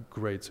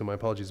great, so my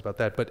apologies about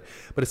that. But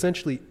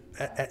essentially,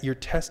 at your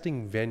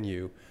testing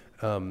venue,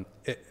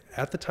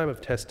 at the time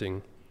of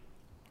testing,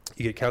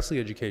 you get counseling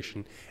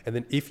education, and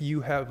then if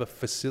you have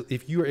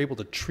if you are able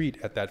to treat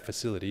at that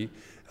facility,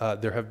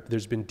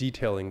 there's been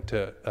detailing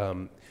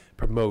to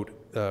promote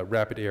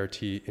rapid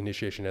ART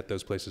initiation at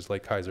those places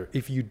like Kaiser.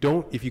 If you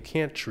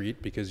can't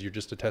treat because you're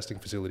just a testing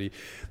facility,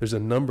 there's a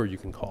number you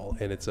can call,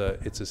 and it's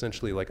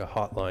essentially like a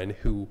hotline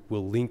who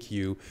will link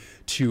you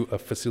to a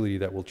facility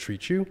that will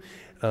treat you,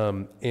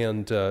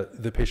 and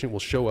the patient will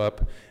show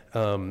up.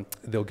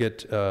 They'll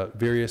get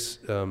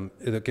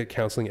they'll get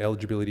counseling,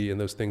 eligibility, and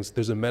those things.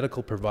 There's a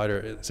medical provider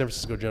at San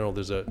Francisco General.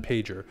 There's a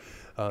pager.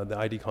 The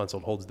ID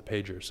consult holds the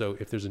pager. So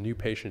if there's a new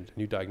patient, a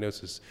new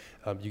diagnosis,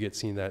 you get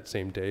seen that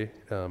same day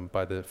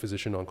by the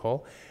physician on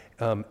call.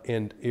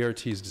 And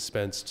ART is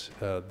dispensed.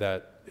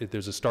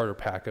 There's a starter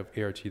pack of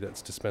ART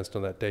that's dispensed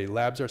on that day.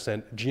 Labs are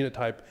sent.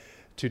 Genotype,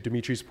 to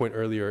Dimitri's point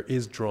earlier,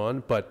 is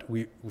drawn, but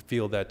we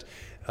feel that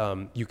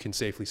you can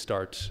safely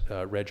start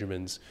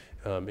regimens,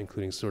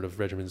 including sort of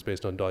regimens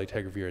based on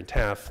dolutegravir and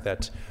TAF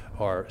that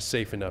are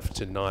safe enough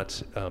to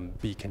not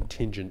be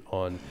contingent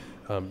on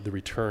the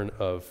return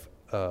of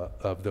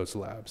those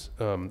labs.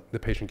 The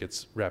patient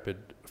gets rapid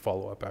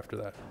follow-up after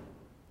that.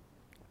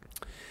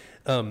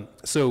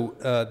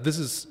 This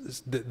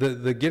is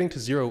the Getting to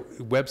Zero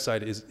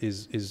website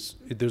is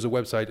there's a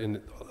website,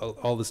 and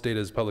all this data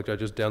is public. I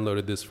just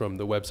downloaded this from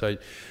the website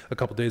a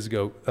couple days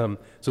ago.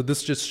 So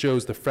this just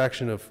shows the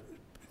fraction of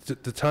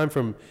the time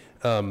from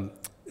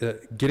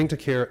getting to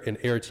care and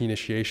ART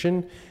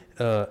initiation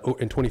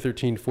in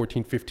 2013,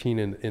 14, 15,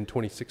 and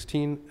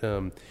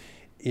 2016.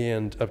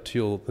 And up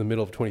till the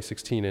middle of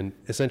 2016, and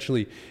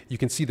essentially you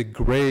can see the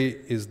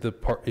gray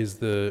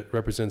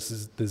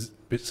represents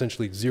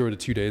essentially 0 to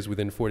 2 days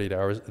within 48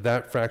 hours.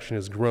 That fraction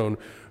has grown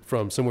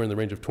from somewhere in the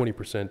range of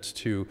 20%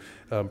 to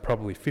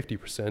probably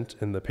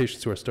 50%, and the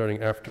patients who are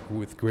starting after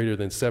with greater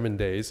than 7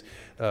 days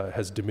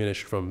has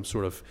diminished from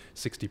sort of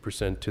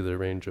 60% to the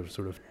range of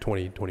sort of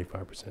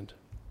 20-25%.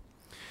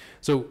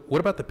 So what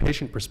about the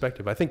patient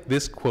perspective? I think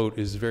this quote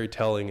is very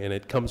telling, and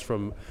it comes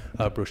from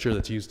a brochure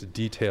that's used to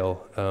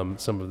detail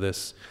some of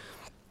this.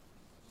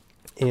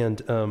 And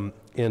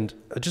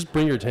just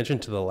bring your attention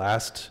to the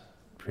last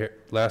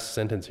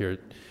sentence here.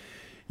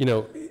 You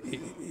know,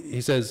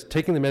 he says,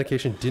 taking the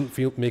medication didn't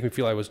make me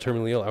feel I was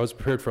terminally ill. I was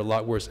prepared for a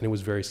lot worse, and it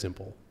was very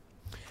simple.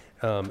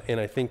 And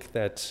I think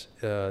that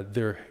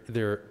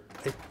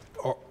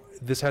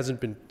this hasn't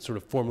been sort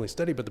of formally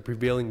studied, but the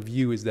prevailing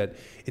view is that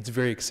it's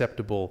very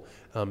acceptable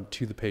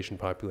to the patient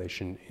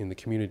population in the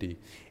community.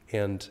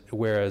 And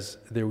whereas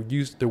there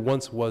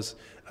once was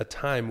a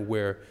time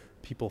where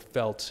people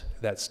felt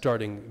that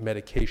starting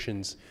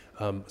medications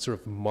sort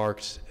of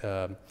marked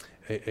a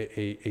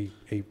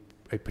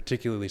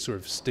particularly sort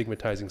of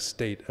stigmatizing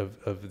state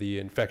of the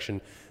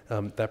infection,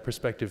 that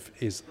perspective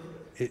has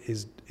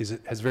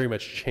very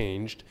much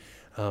changed,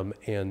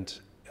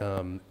 and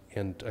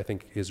I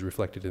think is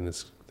reflected in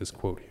this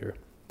quote here.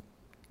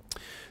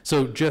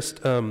 So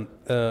just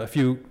a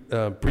few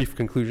brief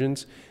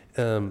conclusions.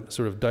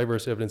 Sort of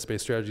diverse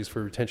evidence-based strategies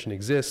for retention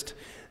exist.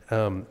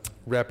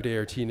 Rapid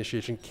ART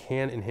initiation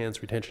can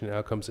enhance retention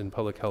outcomes in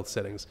public health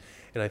settings,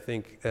 and I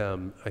think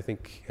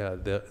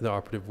the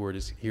operative word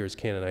here is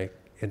can, and I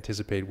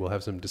anticipate we'll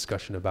have some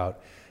discussion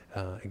about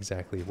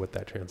exactly what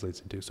that translates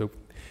into. So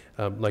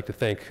I'd like to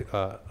thank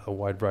a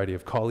wide variety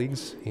of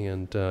colleagues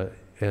and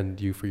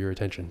you for your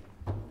attention.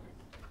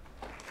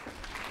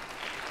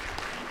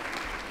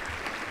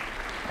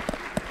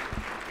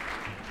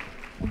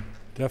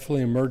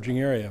 Definitely emerging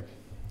area.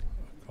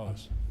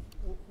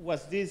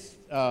 Was this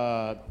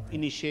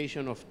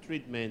initiation of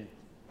treatment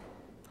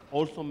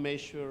also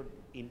measured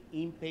in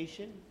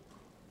inpatient?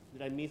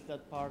 Did I miss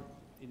that part?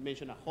 It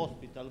mentioned a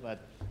hospital,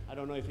 but I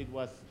don't know if it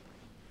was.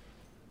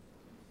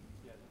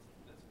 Yeah,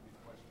 that's a good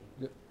question.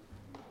 Yep.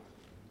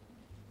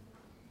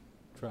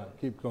 Try it.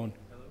 Keep going.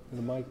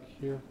 The mic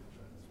here.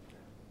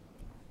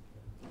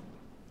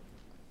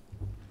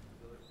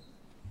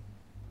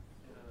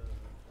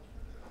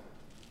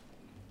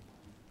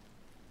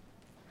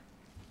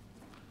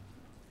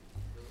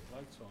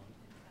 Lights on.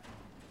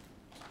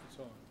 It's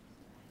on.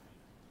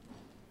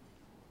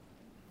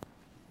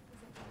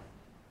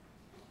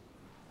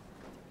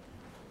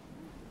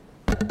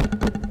 Oh,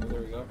 there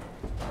we go.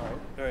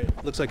 All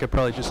right. Looks like I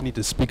probably just need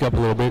to speak up a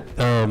little bit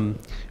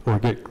or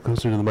get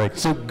closer to the mic.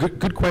 So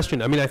good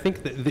question. I mean, I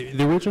think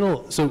the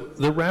original, so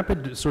the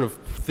rapid sort of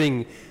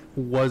thing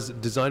was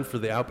designed for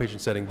the outpatient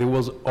setting. There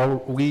was,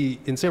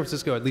 we, in San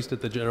Francisco, at least at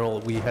the General,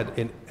 we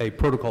had a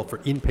protocol for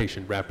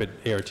inpatient rapid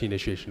ART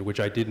initiation, which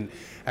I didn't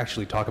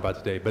actually talk about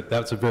today, but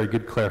that's a very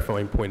good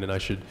clarifying point, and I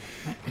should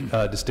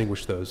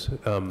distinguish those.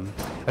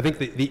 I think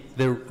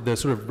the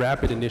sort of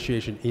rapid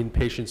initiation in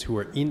patients who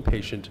are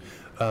inpatient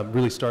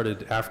really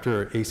started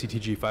after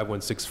ACTG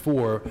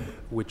 5164,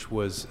 which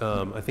was,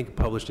 I think,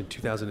 published in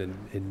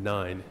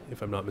 2009,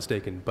 if I'm not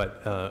mistaken,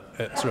 but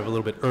sort of a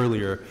little bit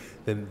earlier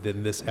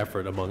than this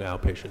effort among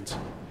outpatients.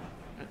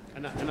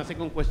 And a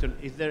second question,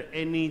 is there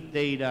any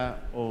data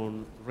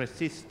on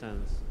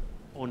resistance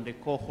on the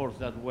cohorts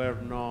that were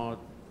not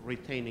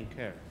retaining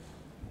care?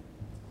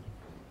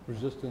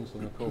 Resistance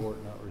in the cohort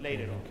not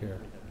retaining care.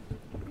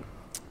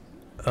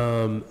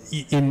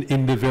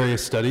 In the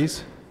various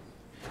studies?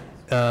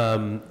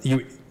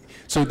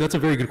 So that's a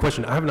very good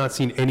question. I have not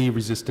seen any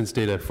resistance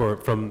data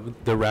from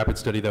the rapid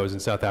study that was in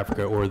South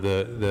Africa or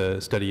the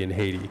study in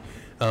Haiti.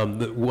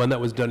 The one that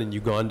was done in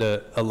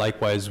Uganda,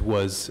 likewise,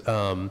 was sort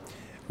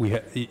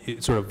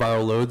of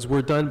viral loads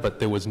were done, but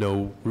there was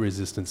no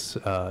resistance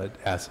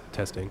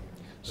testing.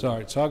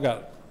 Sorry, so I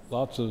got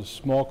lots of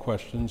small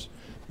questions,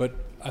 but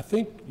I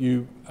think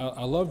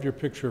I loved your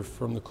picture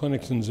from the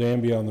clinics in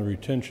Zambia on the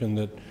retention,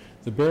 that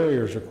the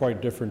barriers are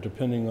quite different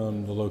depending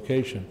on the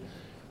location.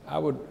 I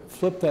would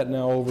flip that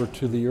now over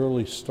to the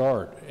early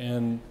start,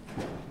 and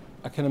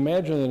I can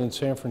imagine that in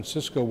San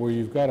Francisco, where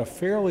you've got a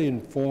fairly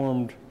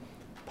informed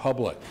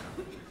public,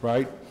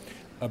 right,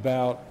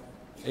 about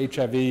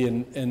HIV,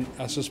 and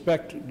I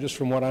suspect, just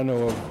from what I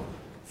know of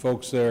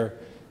folks there,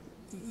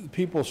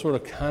 people sort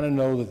of kind of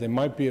know that they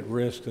might be at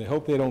risk, they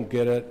hope they don't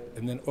get it,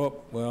 and then,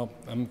 oh, well,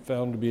 I'm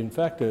found to be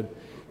infected.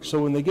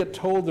 So when they get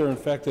told they're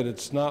infected,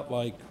 it's not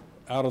like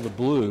out of the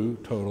blue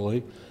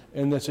totally,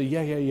 and they say,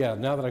 yeah,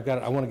 now that I've got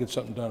it, I want to get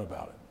something done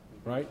about it,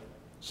 right?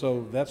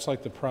 So that's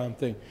like the prime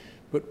thing.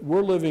 But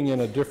we're living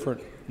in a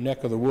different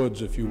neck of the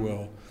woods, if you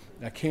will.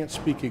 I can't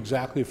speak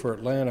exactly for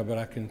Atlanta, but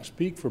I can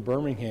speak for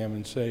Birmingham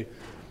and say,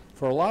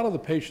 for a lot of the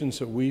patients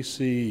that we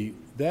see,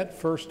 that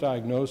first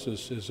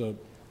diagnosis is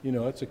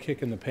it's a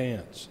kick in the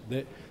pants.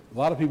 A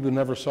lot of people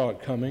never saw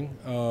it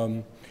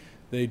coming.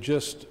 They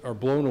just are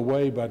blown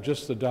away by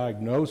just the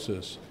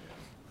diagnosis.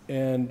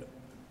 And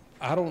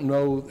I don't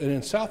know, and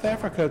in South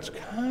Africa, it's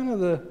kind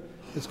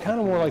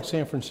of more like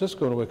San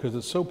Francisco in a way, because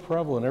it's so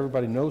prevalent,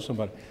 everybody knows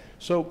somebody.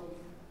 So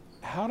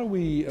how do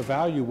we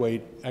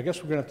evaluate? I guess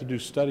we're going to have to do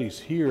studies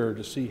here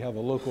to see how the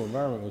local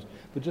environment was,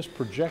 but just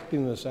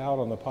projecting this out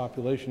on the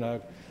population,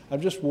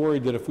 I'm just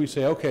worried that if we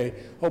say, okay,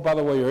 oh, by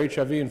the way, you're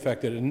HIV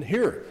infected, and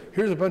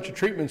here's a bunch of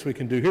treatments we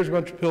can do, here's a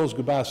bunch of pills,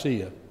 goodbye, see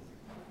ya.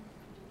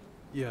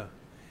 Yeah.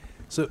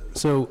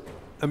 So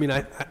I mean,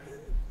 I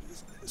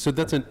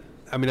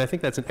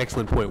think that's an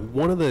excellent point.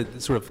 One of the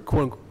sort of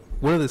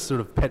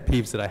pet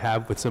peeves that I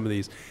have with some of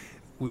these,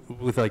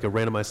 with like a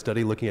randomized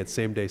study looking at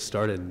same-day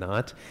start and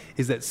not,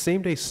 is that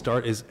same-day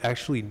start is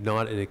actually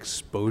not an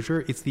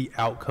exposure, it's the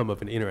outcome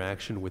of an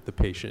interaction with the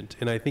patient.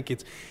 And I think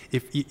it's,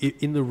 if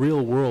in the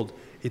real world,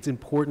 it's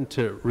important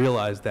to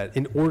realize that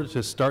in order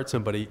to start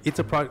somebody, it's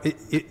a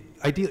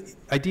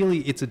ideally,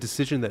 it's a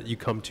decision that you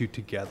come to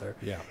together.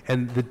 Yeah.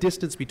 And the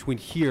distance between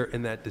here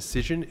and that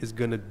decision is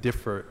going to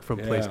differ from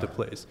place to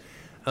place.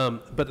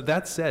 But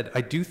that said,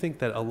 I do think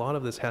that a lot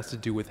of this has to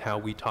do with how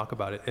we talk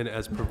about it, and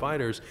as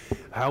providers,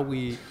 how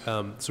we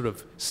sort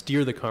of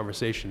steer the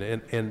conversation.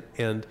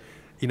 And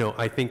you know,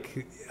 I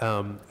think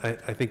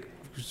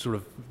sort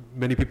of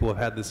many people have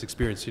had this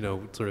experience. You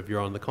know, sort of you're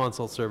on the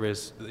consult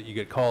service, you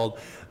get called,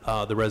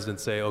 the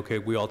residents say, okay,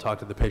 we all talk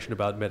to the patient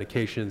about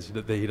medications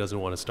that he doesn't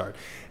want to start,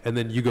 and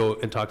then you go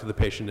and talk to the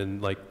patient and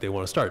like they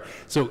want to start.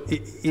 So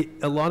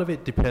a lot of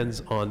it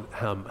depends on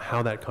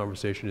how that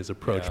conversation is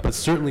approached. Yeah. But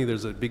certainly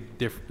there's a big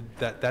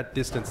that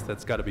distance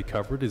that's got to be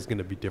covered is going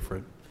to be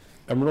different.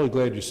 I'm really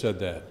glad you said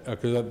that,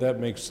 because that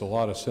makes a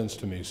lot of sense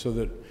to me, so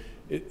that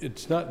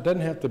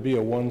doesn't have to be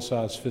a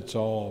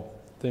one-size-fits-all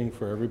thing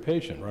for every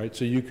patient, right?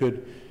 So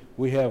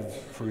we have,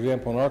 for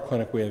example, in our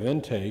clinic, we have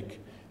intake,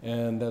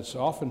 and that's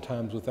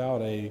oftentimes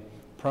without a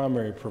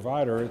primary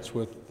provider. It's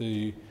with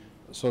the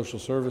social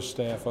service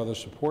staff, other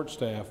support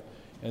staff,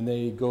 and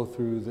they go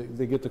through,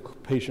 they get the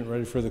patient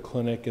ready for the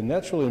clinic, and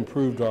that's really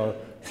improved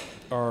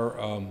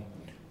our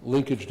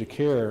linkage to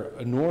care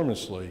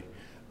enormously.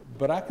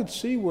 But I could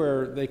see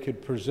where they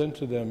could present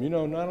to them, you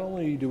know, not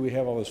only do we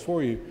have all this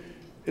for you,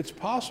 it's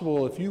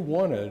possible if you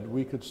wanted,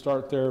 we could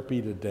start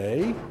therapy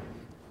today.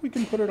 We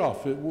can put it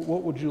off.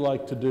 What would you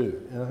like to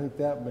do? And I think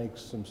that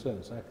makes some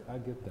sense. I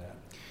get that.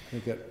 I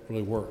think that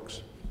really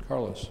works.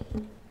 Carlos.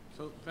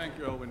 So thank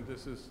you, Elvin.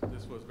 This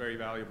was very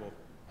valuable.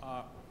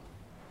 I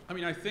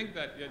mean, I think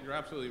that you're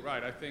absolutely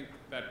right. I think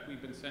that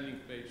we've been sending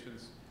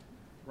patients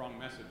wrong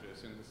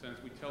messages, in the sense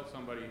we tell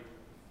somebody,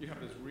 you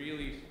have this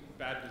really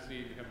bad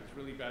disease, you have this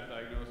really bad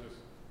diagnosis,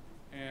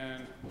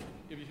 and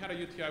if you had a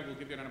UTI, we'll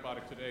give you an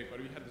antibiotic today, but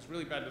if you had this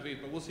really bad disease,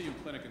 but we'll see you in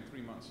clinic in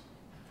 3 months.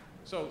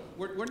 So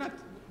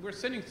we're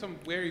sending some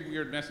very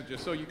weird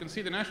messages. So you can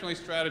see the National AIDS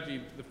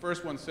strategy, the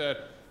first one said,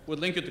 would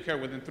link you to care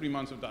within 3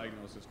 months of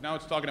diagnosis. Now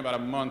it's talking about a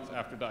month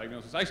after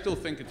diagnosis. I still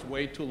think it's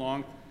way too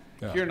long.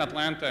 Yeah. Here in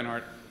Atlanta, in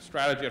our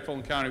strategy at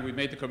Fulton County, we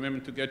made the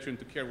commitment to get you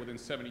into care within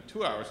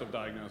 72 hours of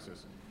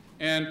diagnosis.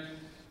 And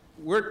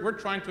we're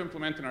trying to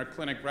implement in our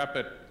clinic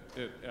rapid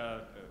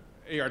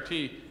ART,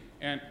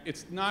 and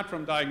it's not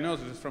from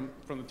diagnosis, it's from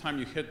the time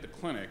you hit the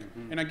clinic.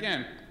 Mm-hmm. And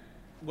again,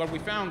 what we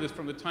found is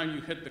from the time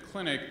you hit the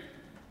clinic,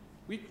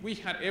 we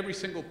had every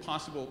single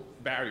possible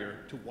barrier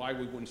to why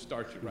we wouldn't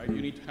start you, right? Mm-hmm.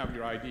 You need to have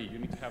your ID, you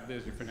need to have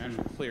this, your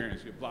financial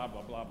clearance, your blah,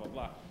 blah, blah, blah,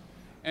 blah.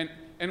 And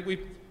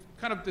we've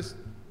kind of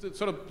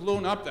sort of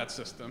blown up that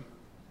system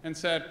and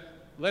said,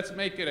 let's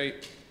make it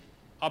a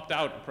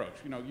opt-out approach.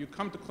 You know, you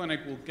come to clinic,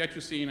 we'll get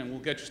you seen, and we'll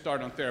get you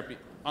started on therapy,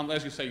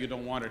 unless you say you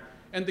don't want it.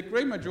 And the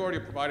great majority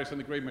of providers and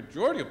the great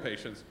majority of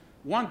patients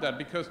want that,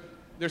 because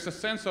there's a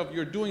sense of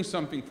you're doing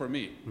something for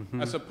me,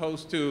 mm-hmm. as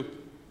opposed to,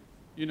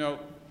 you know,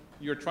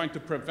 you're trying to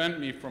prevent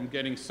me from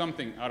getting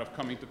something out of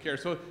coming to care.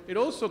 So it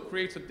also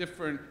creates a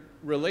different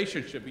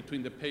relationship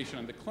between the patient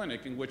and the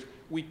clinic, in which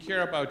we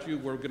care about you.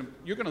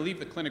 You're going to leave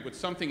the clinic with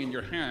something in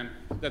your hand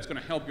that's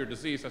going to help your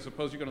disease, as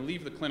opposed to you're going to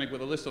leave the clinic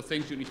with a list of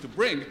things you need to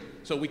bring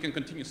so we can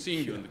continue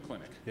seeing you in the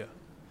clinic. Yeah.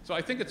 So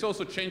I think it's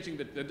also changing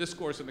the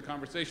discourse and the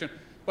conversation.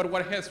 But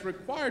what it has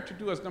required to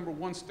do as number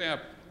one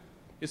step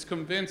is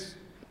convince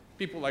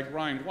people like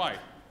Ryan White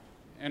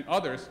and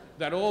others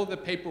that all the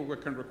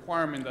paperwork and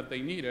requirement that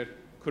they needed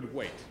could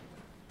wait.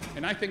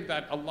 And I think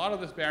that a lot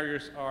of these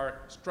barriers are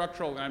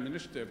structural and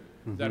administrative,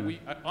 mm-hmm. that we,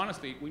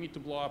 honestly, we need to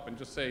blow up and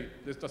just say,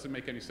 this doesn't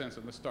make any sense,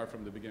 and let's start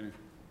from the beginning.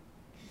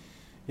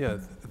 Yeah,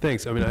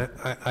 thanks. I mean,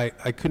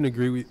 I couldn't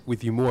agree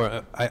with you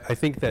more. I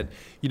think that,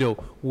 you know,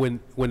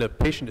 when a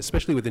patient,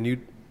 especially with a new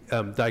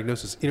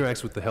diagnosis,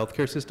 interacts with the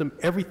healthcare system,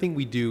 everything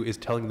we do is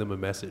telling them a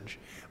message,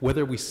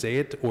 whether we say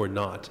it or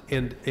not.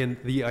 And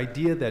the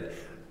idea that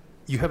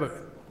you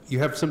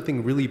have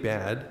something really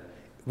bad,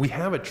 we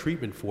have a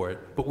treatment for it,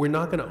 but we're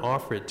not going to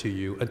offer it to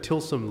you until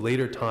some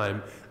later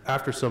time,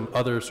 after some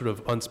other sort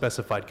of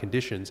unspecified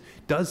conditions,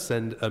 does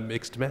send a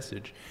mixed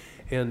message.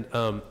 And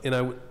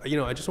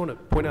I just want to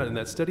point out, in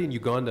that study in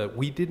Uganda,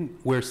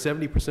 where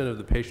 70% of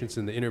the patients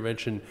in the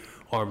intervention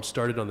arm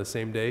started on the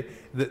same day,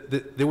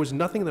 there was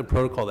nothing in the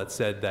protocol that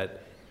said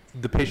that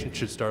the patient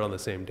should start on the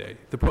same day.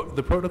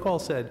 The protocol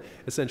said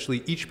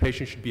essentially each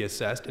patient should be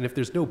assessed, and if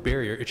there's no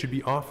barrier, it should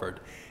be offered.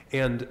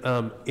 And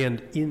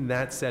in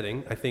that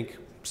setting, I think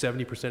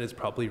 70% is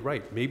probably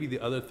right. Maybe the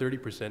other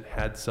 30%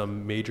 had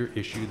some major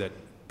issue that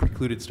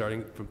precluded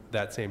starting from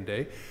that same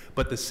day,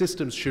 but the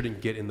systems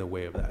shouldn't get in the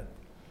way of that.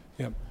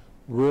 Yep.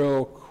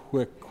 Real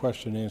quick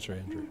question answer,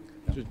 Andrew.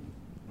 Yeah.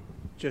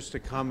 Just a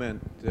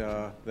comment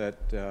that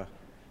it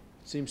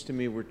seems to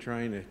me we're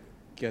trying to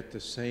get the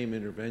same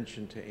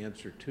intervention to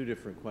answer two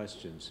different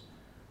questions.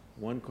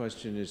 One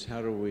question is,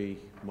 how do we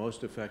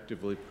most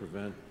effectively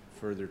prevent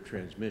further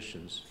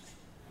transmissions?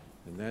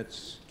 And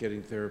that's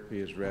getting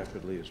therapy as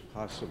rapidly as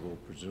possible,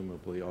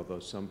 presumably, although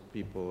some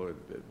people or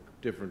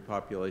different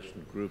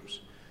population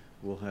groups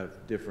will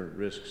have different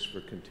risks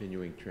for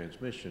continuing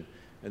transmission.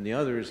 And the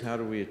other is how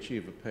do we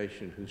achieve a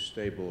patient who's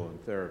stable on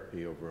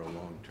therapy over a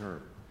long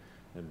term?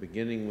 And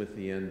beginning with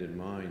the end in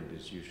mind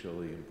is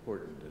usually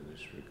important in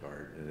this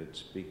regard, and it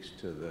speaks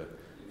to the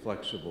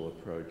flexible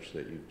approach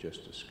that you've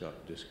just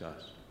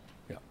discussed.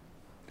 Yeah.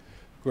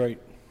 Great.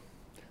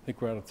 I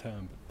think we're out of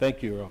time.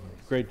 Thank you, Elvin.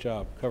 Great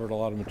job. Covered a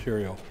lot of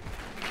material.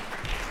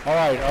 All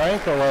right, our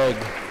anchor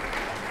leg.